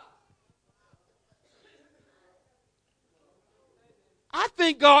 I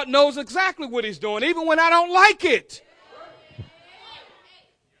think God knows exactly what he's doing, even when I don't like it.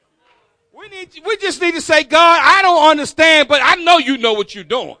 We just need to say, God, I don't understand, but I know you know what you're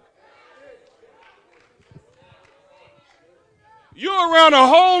doing. You're around a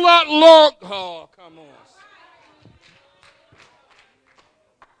whole lot long. Oh, come on.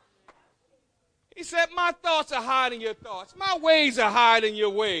 He said, my thoughts are higher than your thoughts. My ways are higher than your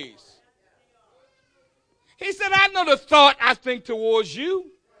ways. He said, I know the thought I think towards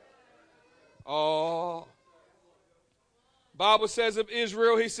you. Oh. Bible says of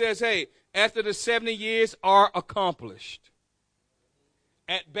Israel, he says, hey, after the 70 years are accomplished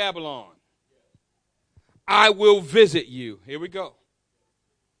at Babylon, I will visit you. Here we go.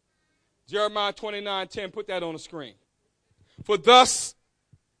 Jeremiah 29:10, put that on the screen. For thus,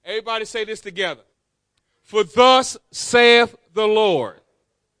 everybody say this together. For thus saith the Lord,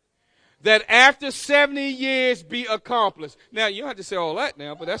 that after 70 years be accomplished. Now, you don't have to say all that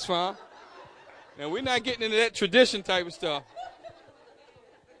now, but that's fine. Now, we're not getting into that tradition type of stuff.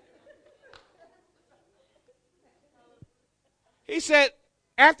 He said,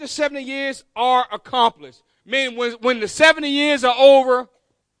 after 70 years are accomplished. Meaning when the 70 years are over,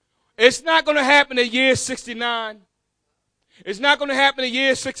 It's not going to happen in year 69. It's not going to happen in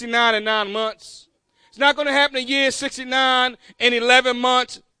year 69 and 9 months. It's not going to happen in year 69 and 11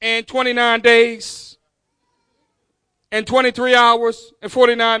 months and 29 days and 23 hours and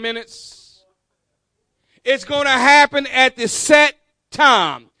 49 minutes. It's going to happen at the set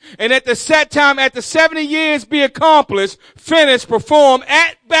time. And at the set time, at the 70 years be accomplished, finished, performed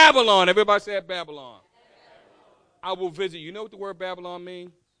at Babylon. Everybody say at Babylon. I will visit. You know what the word Babylon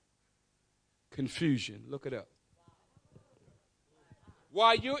means? Confusion. Look it up.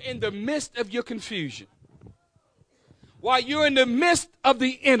 While you're in the midst of your confusion, while you're in the midst of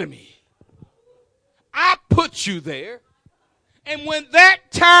the enemy, I put you there. And when that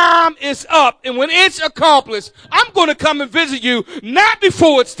time is up and when it's accomplished, I'm going to come and visit you, not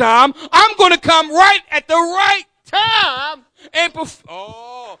before it's time. I'm going to come right at the right time and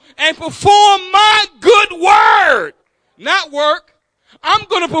perform my good word, not work. I'm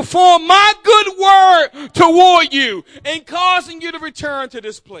going to perform my good word toward you and causing you to return to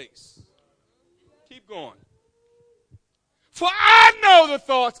this place. Keep going. For I know the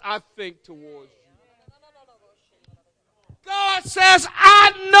thoughts I think towards you. God says,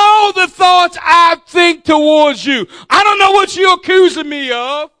 I know the thoughts I think towards you. I don't know what you're accusing me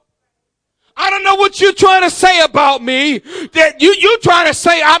of. I don't know what you're trying to say about me. That you're trying to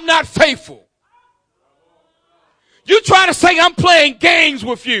say I'm not faithful. You're trying to say I'm playing games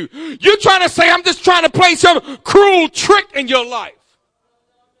with you. You're trying to say I'm just trying to play some cruel trick in your life.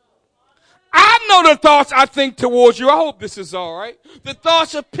 I know the thoughts I think towards you. I hope this is all right. The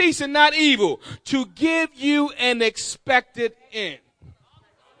thoughts of peace and not evil, to give you an expected end.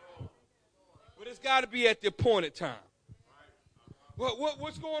 But it's got to be at the appointed time.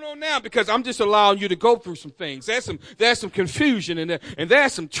 What's going on now? Because I'm just allowing you to go through some things. There's some confusion and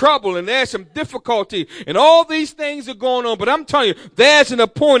there's some trouble and there's some difficulty and all these things are going on. But I'm telling you, there's an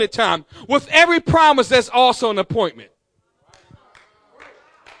appointed time. With every promise, there's also an appointment.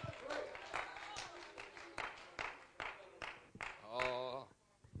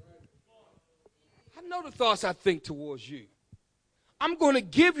 I know the thoughts I think towards you. I'm going to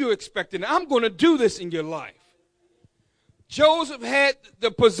give you expected. I'm going to do this in your life. Joseph had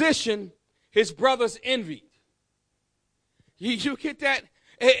the position his brothers envied. You get that?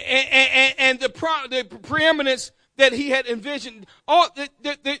 And the preeminence that he had envisioned. I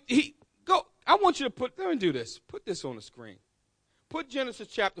want you to let me do this. Put this on the screen. Put Genesis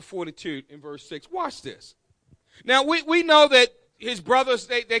chapter 42 in verse 6. Watch this. Now, we know that his brothers,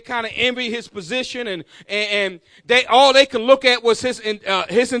 they kind of envy his position and all they could look at was his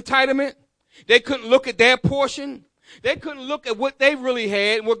entitlement. They couldn't look at their portion. They couldn't look at what they really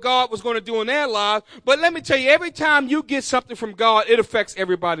had and what God was going to do in their lives. But let me tell you, every time you get something from God, it affects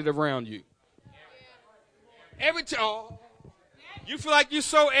everybody around you. Every time. You feel like you're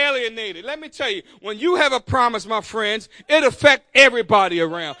so alienated. Let me tell you, when you have a promise, my friends, it affects everybody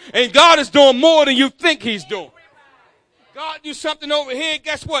around. And God is doing more than you think he's doing. God do something over here,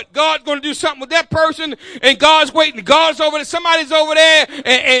 guess what? God's going to do something with that person, and God's waiting. God's over there, somebody's over there,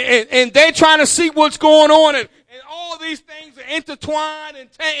 and they're trying to see what's going on, and all these things are intertwined and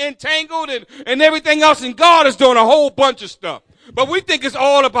entangled and everything else, and God is doing a whole bunch of stuff. But we think it's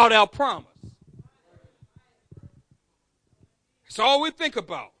all about our promise. It's all we think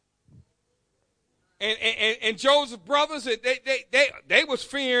about. And Joseph's brothers, they was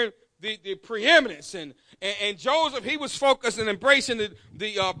fearing the preeminence, and Joseph, he was focused and embracing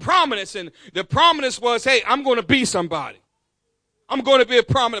the prominence, and the prominence was, hey, I'm going to be somebody. I'm going to be a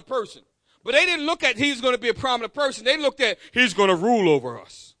prominent person. But they didn't look at he's going to be a prominent person. They looked at he's going to rule over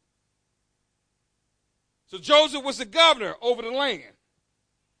us. So Joseph was the governor over the land.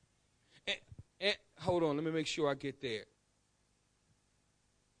 And hold on, let me make sure I get there.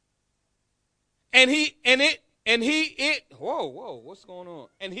 Whoa, what's going on?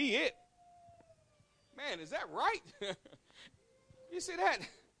 And he it. Man, is that right? You see that?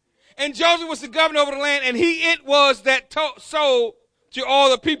 And Joseph was the governor over the land, and it was that sold to all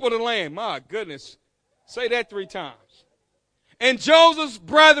the people of the land. My goodness. Say that 3 times. And Joseph's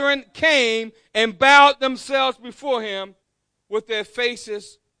brethren came and bowed themselves before him with their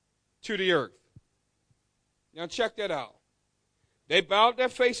faces to the earth. Now check that out. They bowed their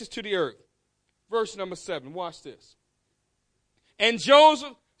faces to the earth. Verse number 7. Watch this. And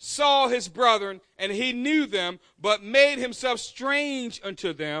Joseph saw his brethren, and he knew them, but made himself strange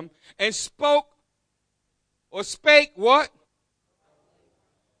unto them, and spake what?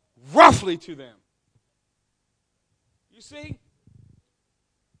 Roughly to them. You see?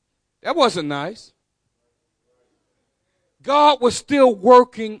 That wasn't nice. God was still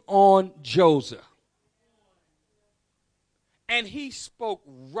working on Joseph. And he spoke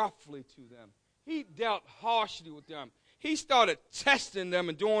roughly to them. He dealt harshly with them. He started testing them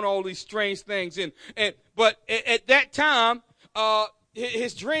and doing all these strange things. But at that time,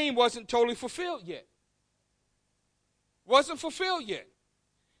 his dream wasn't totally fulfilled yet. Wasn't fulfilled yet.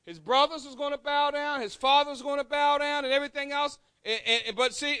 His brothers was going to bow down. His father was going to bow down and everything else.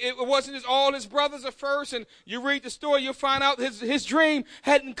 But see, it wasn't just all his brothers at first. And you read the story, you'll find out his dream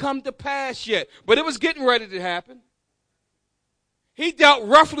hadn't come to pass yet. But it was getting ready to happen. He dealt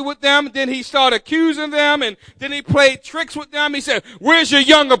roughly with them, and then he started accusing them, and then he played tricks with them. He said, where's your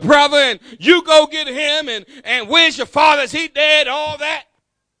younger brother? And you go get him, and where's your father? Is he dead? All that.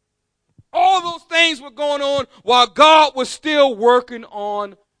 All those things were going on while God was still working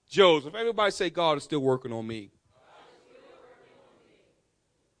on Joseph. Everybody say, God is still working on me.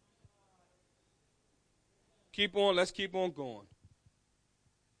 Keep on, let's keep on going.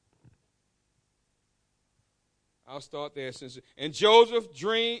 I'll start there. And Joseph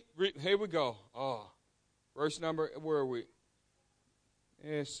dreamed, here we go. Verse number, where are we?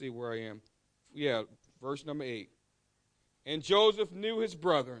 Let's see where I am. Yeah, verse number 8. And Joseph knew his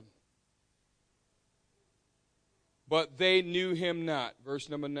brethren, but they knew him not. Verse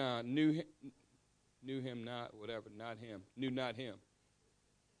number 9. Knew him not, whatever, not him. Knew not him.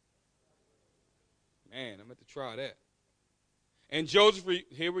 Man, I'm going to try that. And Joseph,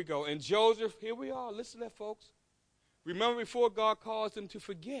 here we go. And Joseph, here we are. Listen to that, folks. Remember before God caused him to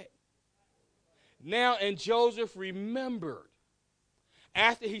forget. Now, and Joseph remembered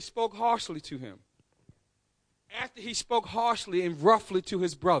after he spoke harshly to him. After he spoke harshly and roughly to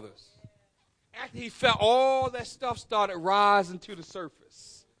his brothers. After he felt all that stuff started rising to the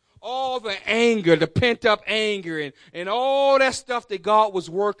surface. All the anger, the pent up anger and all that stuff that God was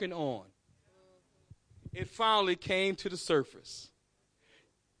working on. It finally came to the surface.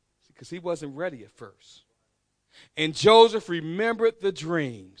 Because he wasn't ready at first. And Joseph remembered the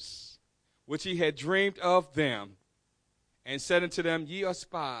dreams which he had dreamed of them, and said unto them, ye are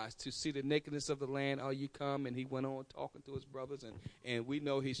spies to see the nakedness of the land. Are you come? And he went on talking to his brothers, and we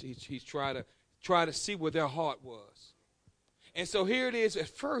know he's try to see where their heart was. And so here it is. At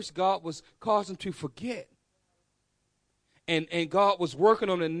first, God was causing them to forget, and God was working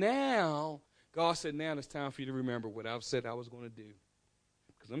on it. Now God said, now it's time for you to remember what I've said I was going to do,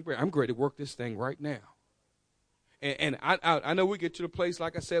 because I'm ready to work this thing right now. And I know we get to the place,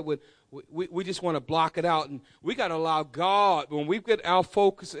 like I said, we just want to block it out. And we got to allow God, when we get our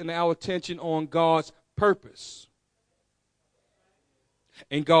focus and our attention on God's purpose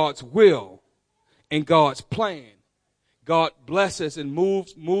and God's will and God's plan, God blesses and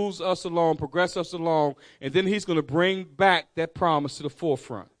moves us along, progresses us along, and then he's going to bring back that promise to the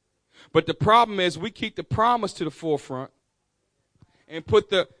forefront. But the problem is we keep the promise to the forefront and put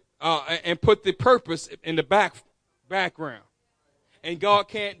the purpose in the background, and God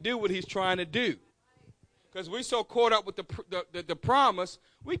can't do what he's trying to do because we're so caught up with the promise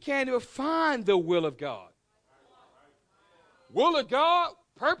we can't even find the will of God. Will of God,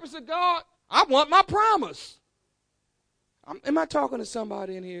 purpose of God. I want my promise. Am I talking to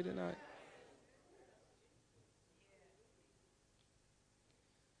somebody in here tonight?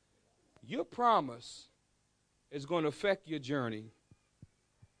 Your promise is going to affect your journey.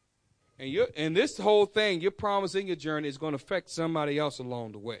 And this whole thing, your promise in your journey is going to affect somebody else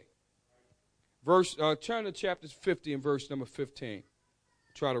along the way. Turn to chapter 50 and verse number 15.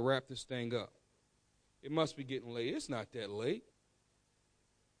 Try to wrap this thing up. It must be getting late. It's not that late.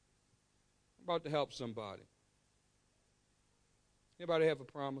 I'm about to help somebody. Anybody have a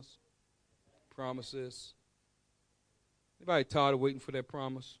promise? Promises? Anybody tired of waiting for that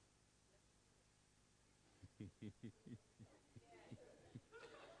promise?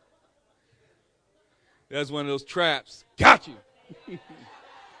 That's one of those traps. Got you.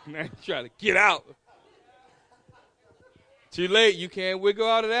 Now you try to get out. Too late. You can't wiggle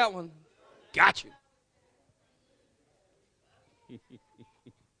out of that one. Got you.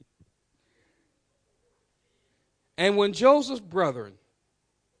 And when Joseph's brethren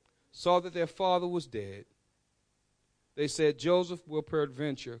saw that their father was dead, they said, Joseph will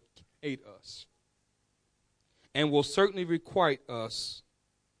peradventure hate us, and will certainly requite us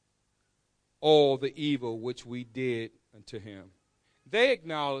all the evil which we did unto him. They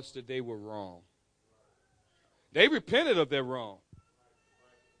acknowledged that they were wrong. They repented of their wrong.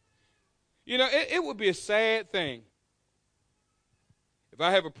 You know, it would be a sad thing if I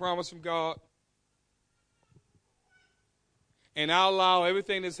have a promise from God and I allow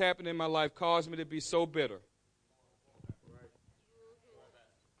everything that's happened in my life cause me to be so bitter.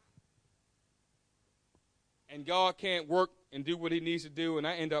 And God can't work and do what he needs to do, and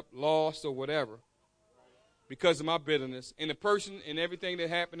I end up lost or whatever because of my bitterness. And the person and everything that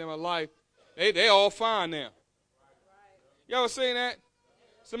happened in my life, they all fine now. Y'all saying that?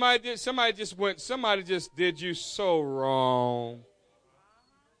 Somebody just did you so wrong.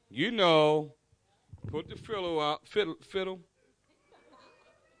 You know, put the fiddle out, fiddle.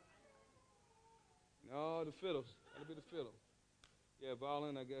 No, the fiddle. That'll be the fiddle. Yeah,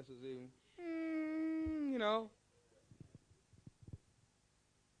 violin, I guess, is even, you know.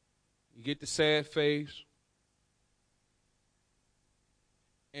 You get the sad face.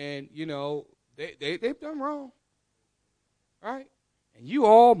 And, you know, they've done wrong. Right? And you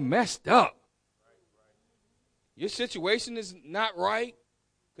all messed up. Your situation is not right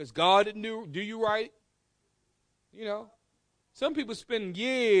because God didn't do you right. You know, some people spend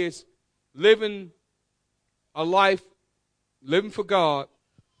years living a life, living for God,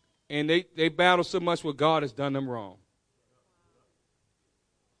 and they battle so much what God has done them wrong.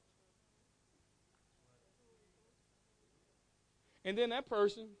 And then that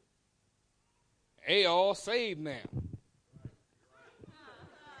person, they all saved now.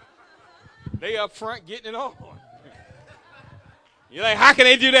 They up front getting it on. You're like, how can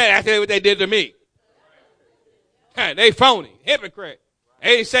they do that after what they did to me? They phony, hypocrite.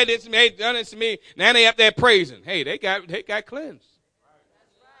 They said this to me, they done this to me. Now they up there praising. Hey, they got cleansed.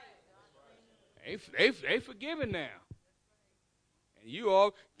 They forgiven now. And you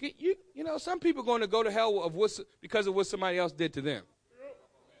all, you know, some people are going to go to hell because of what somebody else did to them.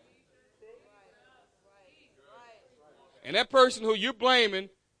 And that person who you're blaming,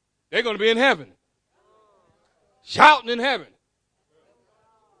 they're going to be in heaven. Shouting in heaven.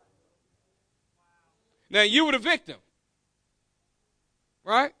 Now, you were the victim.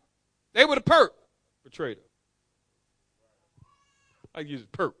 Right? They were the perpetrator. I use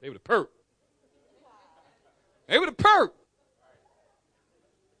perp. They were the perp. They were the perp.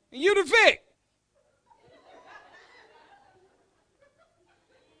 And you the vic.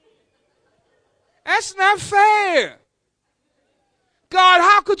 That's not fair. God,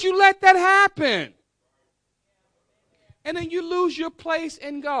 how could you let that happen? And then you lose your place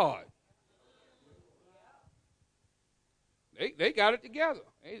in God. They got it together.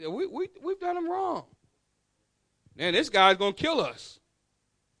 We've done them wrong. Man, this guy's going to kill us.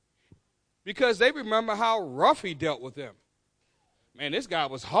 Because they remember how rough he dealt with them. Man, this guy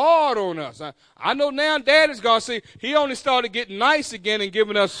was hard on us. I know now Dad is going to see he only started getting nice again and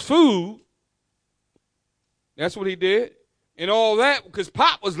giving us food. That's what he did. And all that because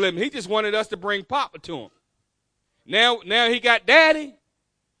Pop was living. He just wanted us to bring Papa to him. Now he got Daddy.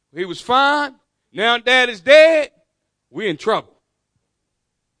 He was fine. Now Daddy's dead. We're in trouble.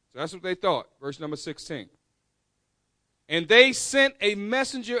 So that's what they thought. Verse number 16. And they sent a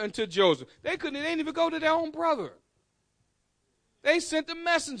messenger unto Joseph. They didn't even go to their own brother. They sent a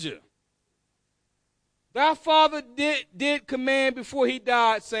messenger. Thy father did command before he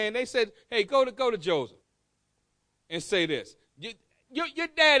died, saying, they said, hey, go to Joseph and say this. Your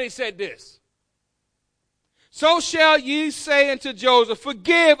daddy said this. So shall ye say unto Joseph,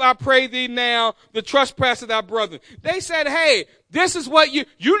 forgive, I pray thee now, the trespass of thy brethren. They said, hey, this is what you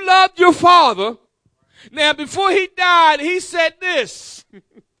loved your father. Now, before he died, he said this.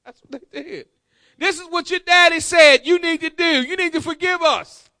 That's what they did. This is what your daddy said you need to do. You need to forgive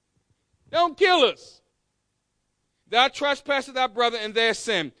us. Don't kill us. Thou trespassest thy brother in their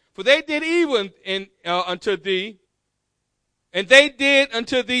sin. For they did evil unto thee, and they did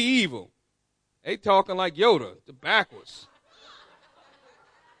unto thee evil. They talking like Yoda, the backwards.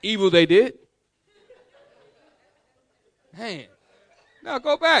 Evil they did. Man. Now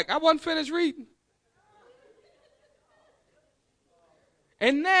go back. I wasn't finished reading.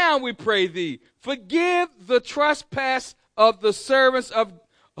 And now we pray thee, forgive the trespass of the servants of,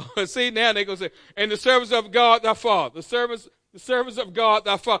 see now they're going to say, and the servants of God thy Father. The servants of God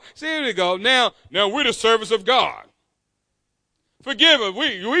thy Father. See, here we go. Now we're the servants of God. Forgive us.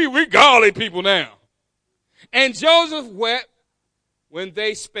 We godly people now. And Joseph wept when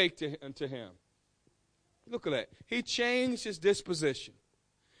they spake unto him. Look at that. He changed his disposition.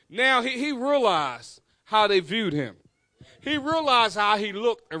 Now he realized how they viewed him. He realized how he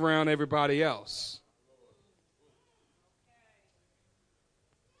looked around everybody else.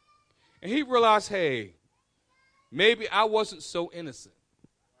 And he realized, hey, maybe I wasn't so innocent.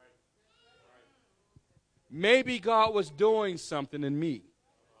 Maybe God was doing something in me.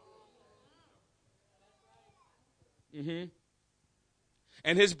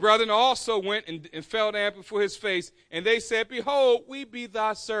 And his brethren also went and fell down before his face, and they said, behold, we be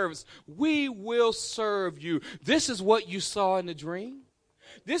thy servants. We will serve you. This is what you saw in the dream.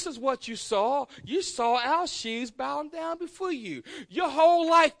 This is what you saw. You saw our sheaves bowing down before you. Your whole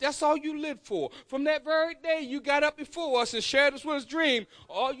life, that's all you lived for. From that very day you got up before us and shared us with us dream,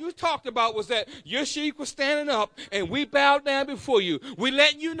 all you talked about was that your sheep was standing up and we bowed down before you. We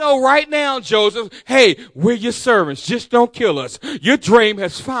letting you know right now, Joseph, hey, we're your servants. Just don't kill us. Your dream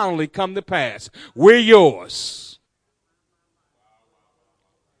has finally come to pass. We're yours.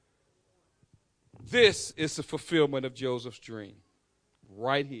 This is the fulfillment of Joseph's dream.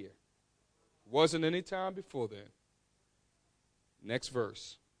 Right here. Wasn't any time before then. Next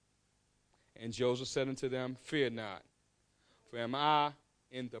verse. And Joseph said unto them, fear not, for am I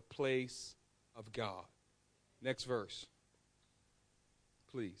in the place of God. Next verse.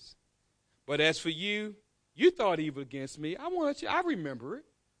 Please. But as for you, you thought evil against me. I remember it.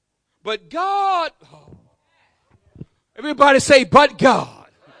 But God, everybody say, but God.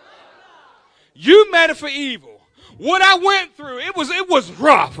 You meant it for evil. What I went through, it was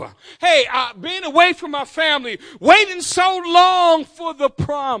rough. Hey, being away from my family, waiting so long for the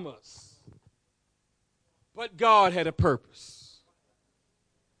promise. But God had a purpose.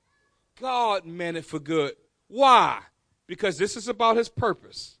 God meant it for good. Why? Because this is about his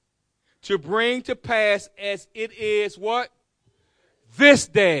purpose. To bring to pass as it is what? This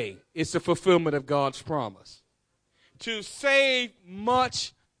day is the fulfillment of God's promise. To save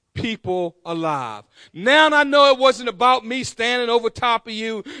much people alive. Now I know it wasn't about me standing over top of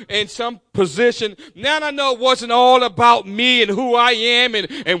you in some position. Now I know it wasn't all about me and who I am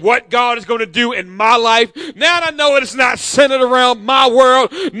and what God is going to do in my life. Now I know it's not centered around my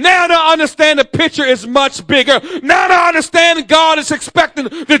world. Now I understand the picture is much bigger. Now I understand that God is expecting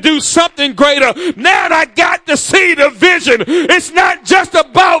to do something greater. Now I got to see the vision. It's not just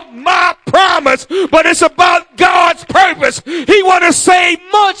about my promise, but it's about God's purpose. He wants to save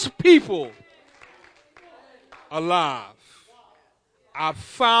much people alive. I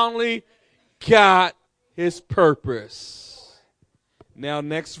finally got his purpose. Now,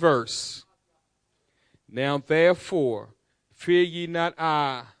 next verse. Now, therefore, fear ye not,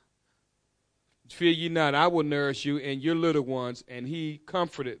 I will nourish you and your little ones. And he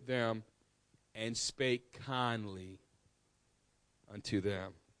comforted them and spake kindly unto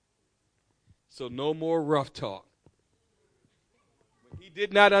them. So no more rough talk. He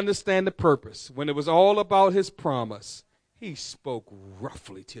did not understand the purpose. When it was all about his promise, he spoke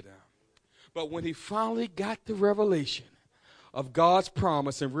roughly to them. But when he finally got the revelation of God's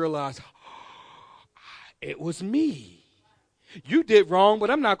promise and realized, it was me. You did wrong, but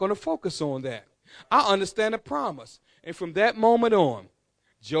I'm not going to focus on that. I understand the promise. And from that moment on,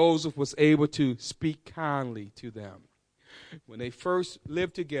 Joseph was able to speak kindly to them. When they first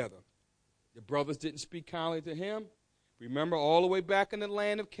lived together, the brothers didn't speak kindly to him. Remember, all the way back in the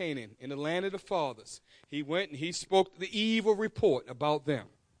land of Canaan, in the land of the fathers, he went and he spoke the evil report about them.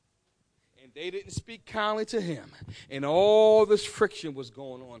 And they didn't speak kindly to him. And all this friction was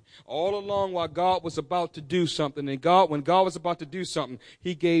going on all along while God was about to do something. And when God was about to do something,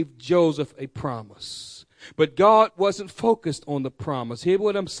 he gave Joseph a promise. But God wasn't focused on the promise. Hear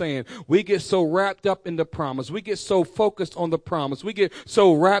what I'm saying. We get so wrapped up in the promise. We get so focused on the promise. We get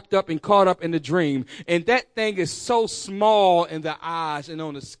so wrapped up and caught up in the dream. And that thing is so small in the eyes and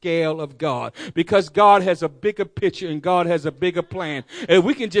on the scale of God. Because God has a bigger picture and God has a bigger plan. And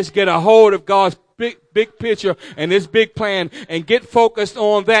we can just get a hold of God's big picture and his big plan and get focused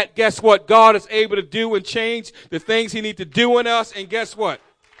on that. Guess what? God is able to do and change the things he needs to do in us. And guess what?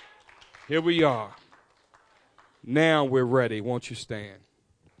 Here we are. Now we're ready. Won't you stand?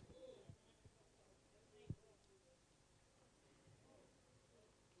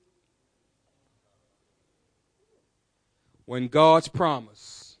 When God's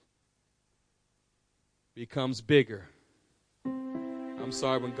promise becomes bigger,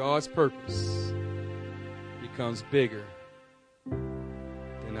 when God's purpose becomes bigger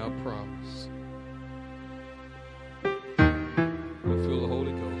than our promise. I feel the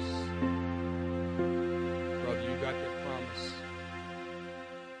Holy Ghost.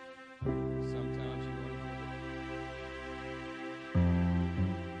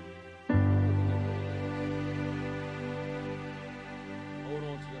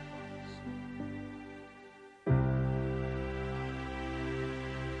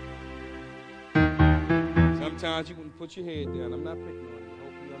 Sometimes you wouldn't put your head down. I'm not picking on you. I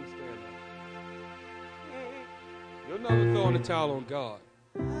hope you understand that. You'll never throw in the towel on God.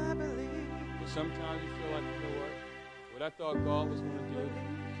 But sometimes you feel like, you know what I thought God was going to do,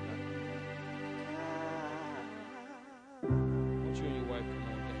 I want you and your wife come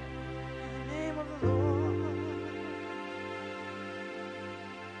on down. In the name of the Lord.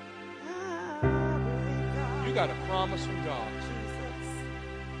 You got a promise from God.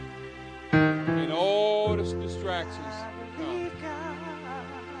 distractions come.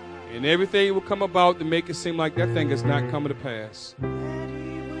 And everything will come about to make it seem like that thing is not coming to pass.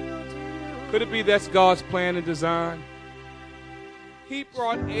 Could it be that's God's plan and design? He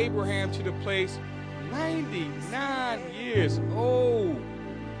brought Abraham to the place 99 years old.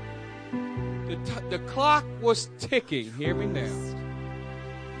 The clock was ticking. Hear me now.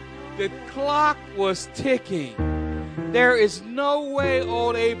 The clock was ticking. There is no way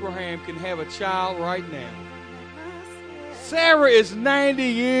old Abraham can have a child right now. Sarah is 90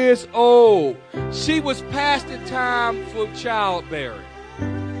 years old. She was past the time for childbearing.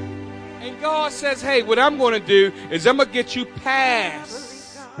 And God says, hey, what I'm going to do is I'm going to get you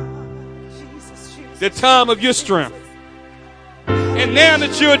past the time of your strength. And now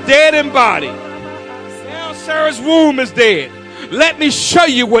that you're dead in body, now Sarah's womb is dead. Let me show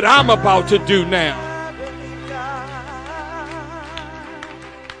you what I'm about to do now.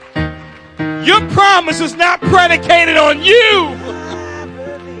 Your promise is not predicated on you.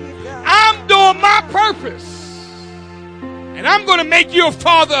 I'm doing my purpose. And I'm going to make you a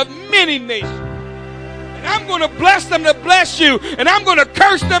father of many nations. And I'm going to bless them that bless you. And I'm going to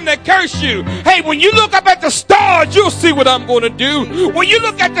curse them that curse you. Hey, when you look up at the stars, you'll see what I'm going to do. When you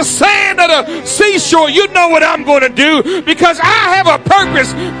look at the sand of the seashore, you know what I'm going to do. Because I have a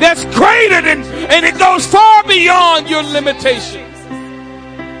purpose that's greater than, and it goes far beyond your limitations.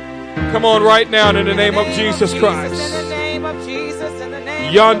 Come on right now in the name of Jesus Christ. In the name of Jesus, in the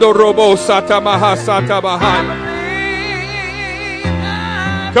name Yando robo satamaha satabahaya.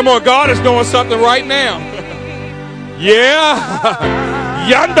 Come on, God is doing something right now. Yeah.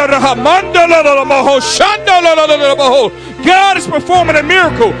 God is performing a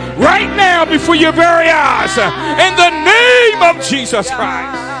miracle right now before your very eyes. In the name of Jesus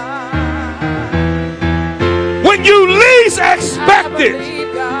Christ. When you least expect it.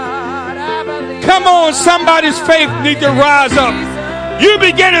 Come on, somebody's faith needs to rise up. You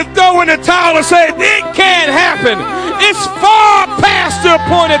begin to throw in the towel and say, it can't happen. It's far past the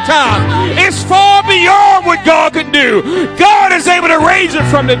appointed time. It's far beyond what God can do. God is able to raise it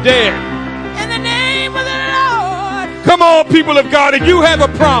from the dead. In the name of the Lord. Come on, people of God, and you have a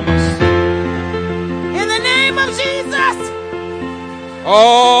promise. In the name of Jesus.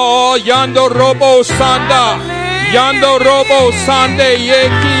 Oh, Yando Robo Sanda. Yando Robo Sande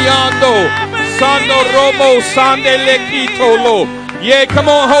Yeki Yando. Sando Robo Sande Lekitolo. Yeah, come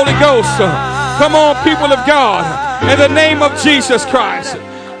on, Holy Ghost. Come on, people of God. In the name of Jesus Christ.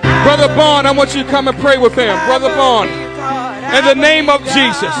 Brother Bond, I want you to come and pray with him. Brother Bond, in the name of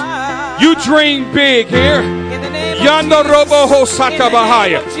Jesus. You dream big here. Yando Robo Hosata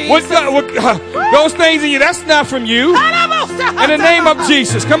Bahaya. Those things in you, that's not from you. In the name of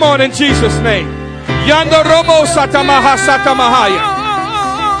Jesus. Come on, in Jesus' name. Yando Robo Satamaha Satamahaya.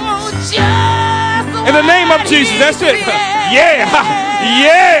 In the name of Jesus. That's it. Yeah.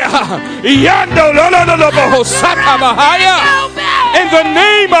 Yeah. Yando Robo Satamahaya. In the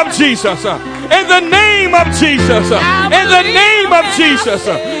name of Jesus. In the name of Jesus. In the name of Jesus.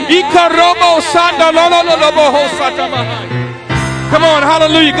 Ikarobo Sanda Robo Satamahaya. Come on,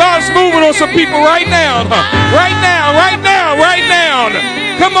 hallelujah. God's moving on some people right now. Right now, right now, right now.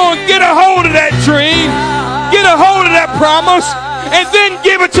 Come on, get a hold of that dream. Get a hold of that promise. And then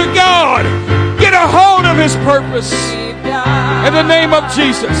give it to God. Get a hold of his purpose. In the name of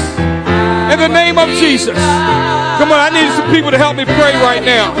Jesus. In the name of Jesus. Come on, I need some people to help me pray right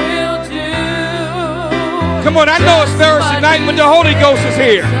now. Come on, I know it's Thursday night, but the Holy Ghost is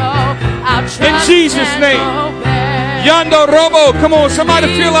here. In Jesus' name. Yando Robo, come on, somebody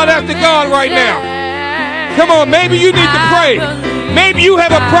feel out after God right now. Come on, maybe you need to pray. Maybe you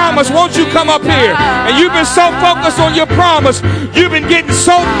have a promise. Won't you come up here? And you've been so focused on your promise, you've been getting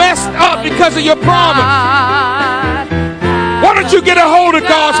so messed up because of your promise. Why don't you get a hold of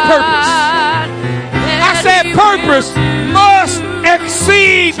God's purpose? I said purpose must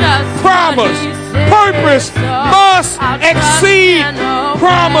exceed promise. Purpose must exceed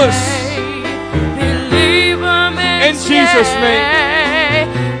promise. In Jesus' name.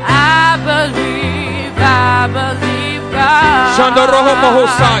 I believe God. I believe God.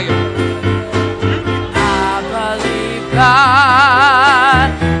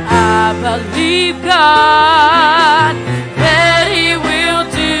 I believe God that he will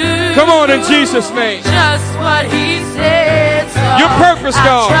do. Come on, in Jesus' name. Just what he said. So your purpose,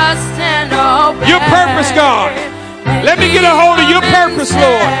 God. Trust and obey. Your purpose, God. Let me get a hold of your purpose,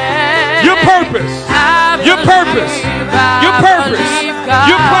 Lord. Your purpose. Your purpose. Your purpose.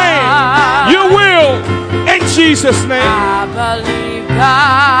 Your plan. Your will. In Jesus' name. I believe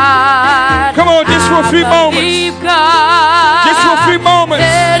God. Come on, just for a few moments. Just for a few moments.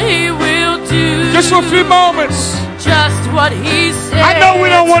 That he will do. Just for a few moments. Just what he said. I know we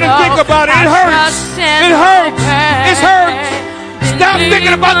don't want to think about it. It hurts. It hurts. It hurts. Stop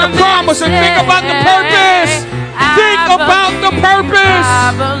thinking about the promise and think about the purpose. Think about the purpose. I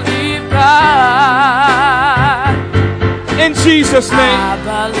believe God. In Jesus' name. I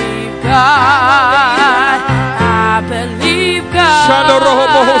believe God. I believe God.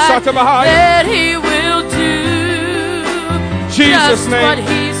 That he will do Jesus' just name. what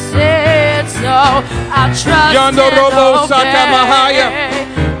he said. So I'll trust and obey.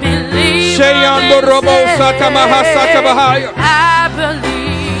 Believe I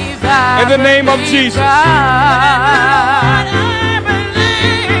believe. In the name of Jesus. I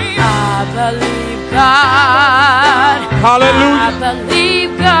believe God. Hallelujah. I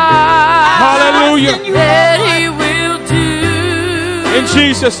believe God. Hallelujah. That he will do In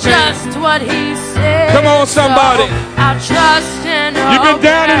Jesus' name. just what he said. Come on, somebody. So I'll trust and You've been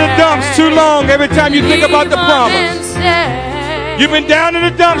down in the dumps too long every time you think about the promise. You've been down in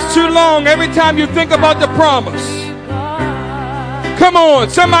the dumps too long every time you think about the promise. Come on,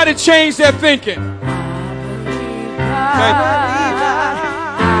 somebody change their thinking.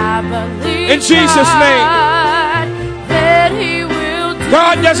 In Jesus' name.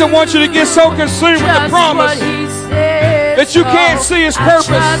 God doesn't want you to get so consumed with the promise that you can't see his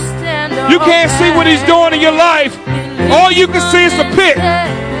purpose. You can't see what he's doing in your life. All you can see is the pit.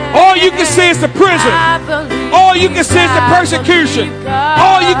 All you can see is the prison. All you can see is the persecution.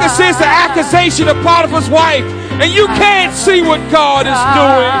 All you can see is the accusation of Potiphar's wife. And you can't see what God is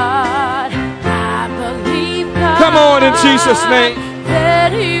doing. Come on, in Jesus' name.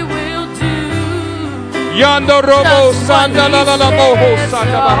 Yonder robo sanda la la la moho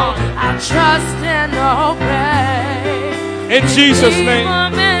santa baha. I trust and obey. In Jesus' name.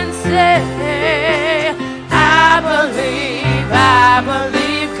 I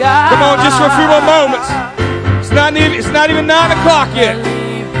believe God. Come on, just for a few more moments. It's not even 9 o'clock yet.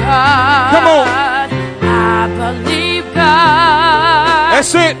 Come on. I believe God.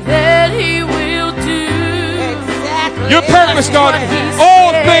 That's it. That he will do your purpose, God.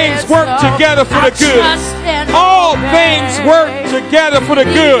 All things work together for the good. All things work together for the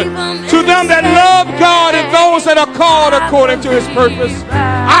good. To them that love God and those that are called according to his purpose.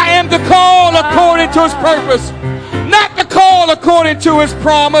 I am the call according to his purpose. Not the call according to his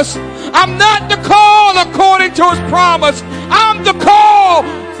promise. I'm not the call according to his promise. I'm the call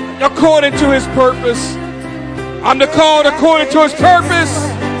according to his purpose. I'm the call according to his purpose.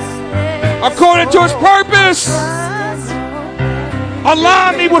 According to his purpose.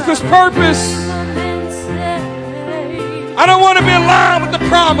 Align me with his purpose. I don't want to be aligned with the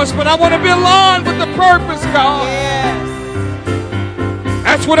promise, but I want to be aligned with the purpose, God.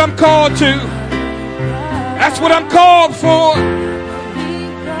 That's what I'm called to. That's what I'm called for.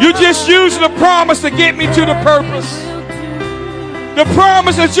 You just using the promise to get me to the purpose. The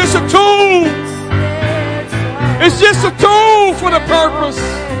promise is just a tool. It's just a tool for the purpose.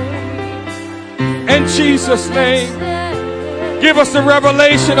 In Jesus' name. Give us the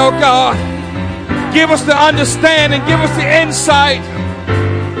revelation, oh God. Give us the understanding. Give us the insight.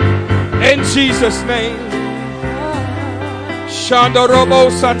 In Jesus' name. Shanda robo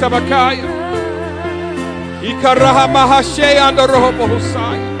satabakaya. Ikaraha mahashe anda robo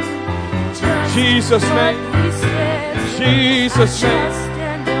hosaya. Jesus' name. Jesus' name.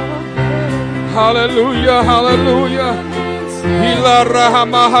 Hallelujah, hallelujah. Ila raha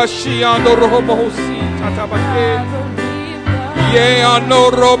mahashi anda robo hosi tatabake. Ye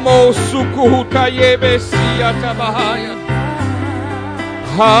ano romo sukuhuta yebesi atabahaya.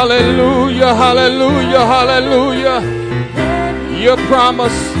 Hallelujah, hallelujah, hallelujah. Your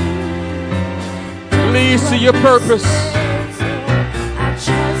promise leads to your purpose.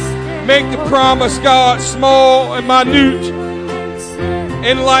 Make the promise, God, small and minute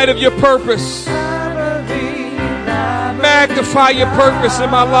in light of your purpose. Magnify your purpose in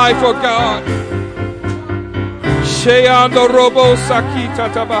my life, oh God.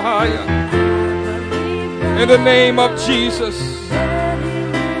 In the name of Jesus.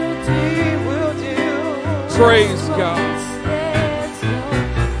 Praise God.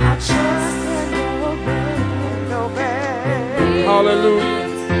 Hallelujah.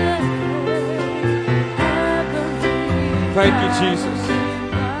 Thank you, Jesus.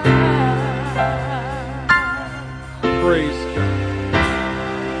 Praise God.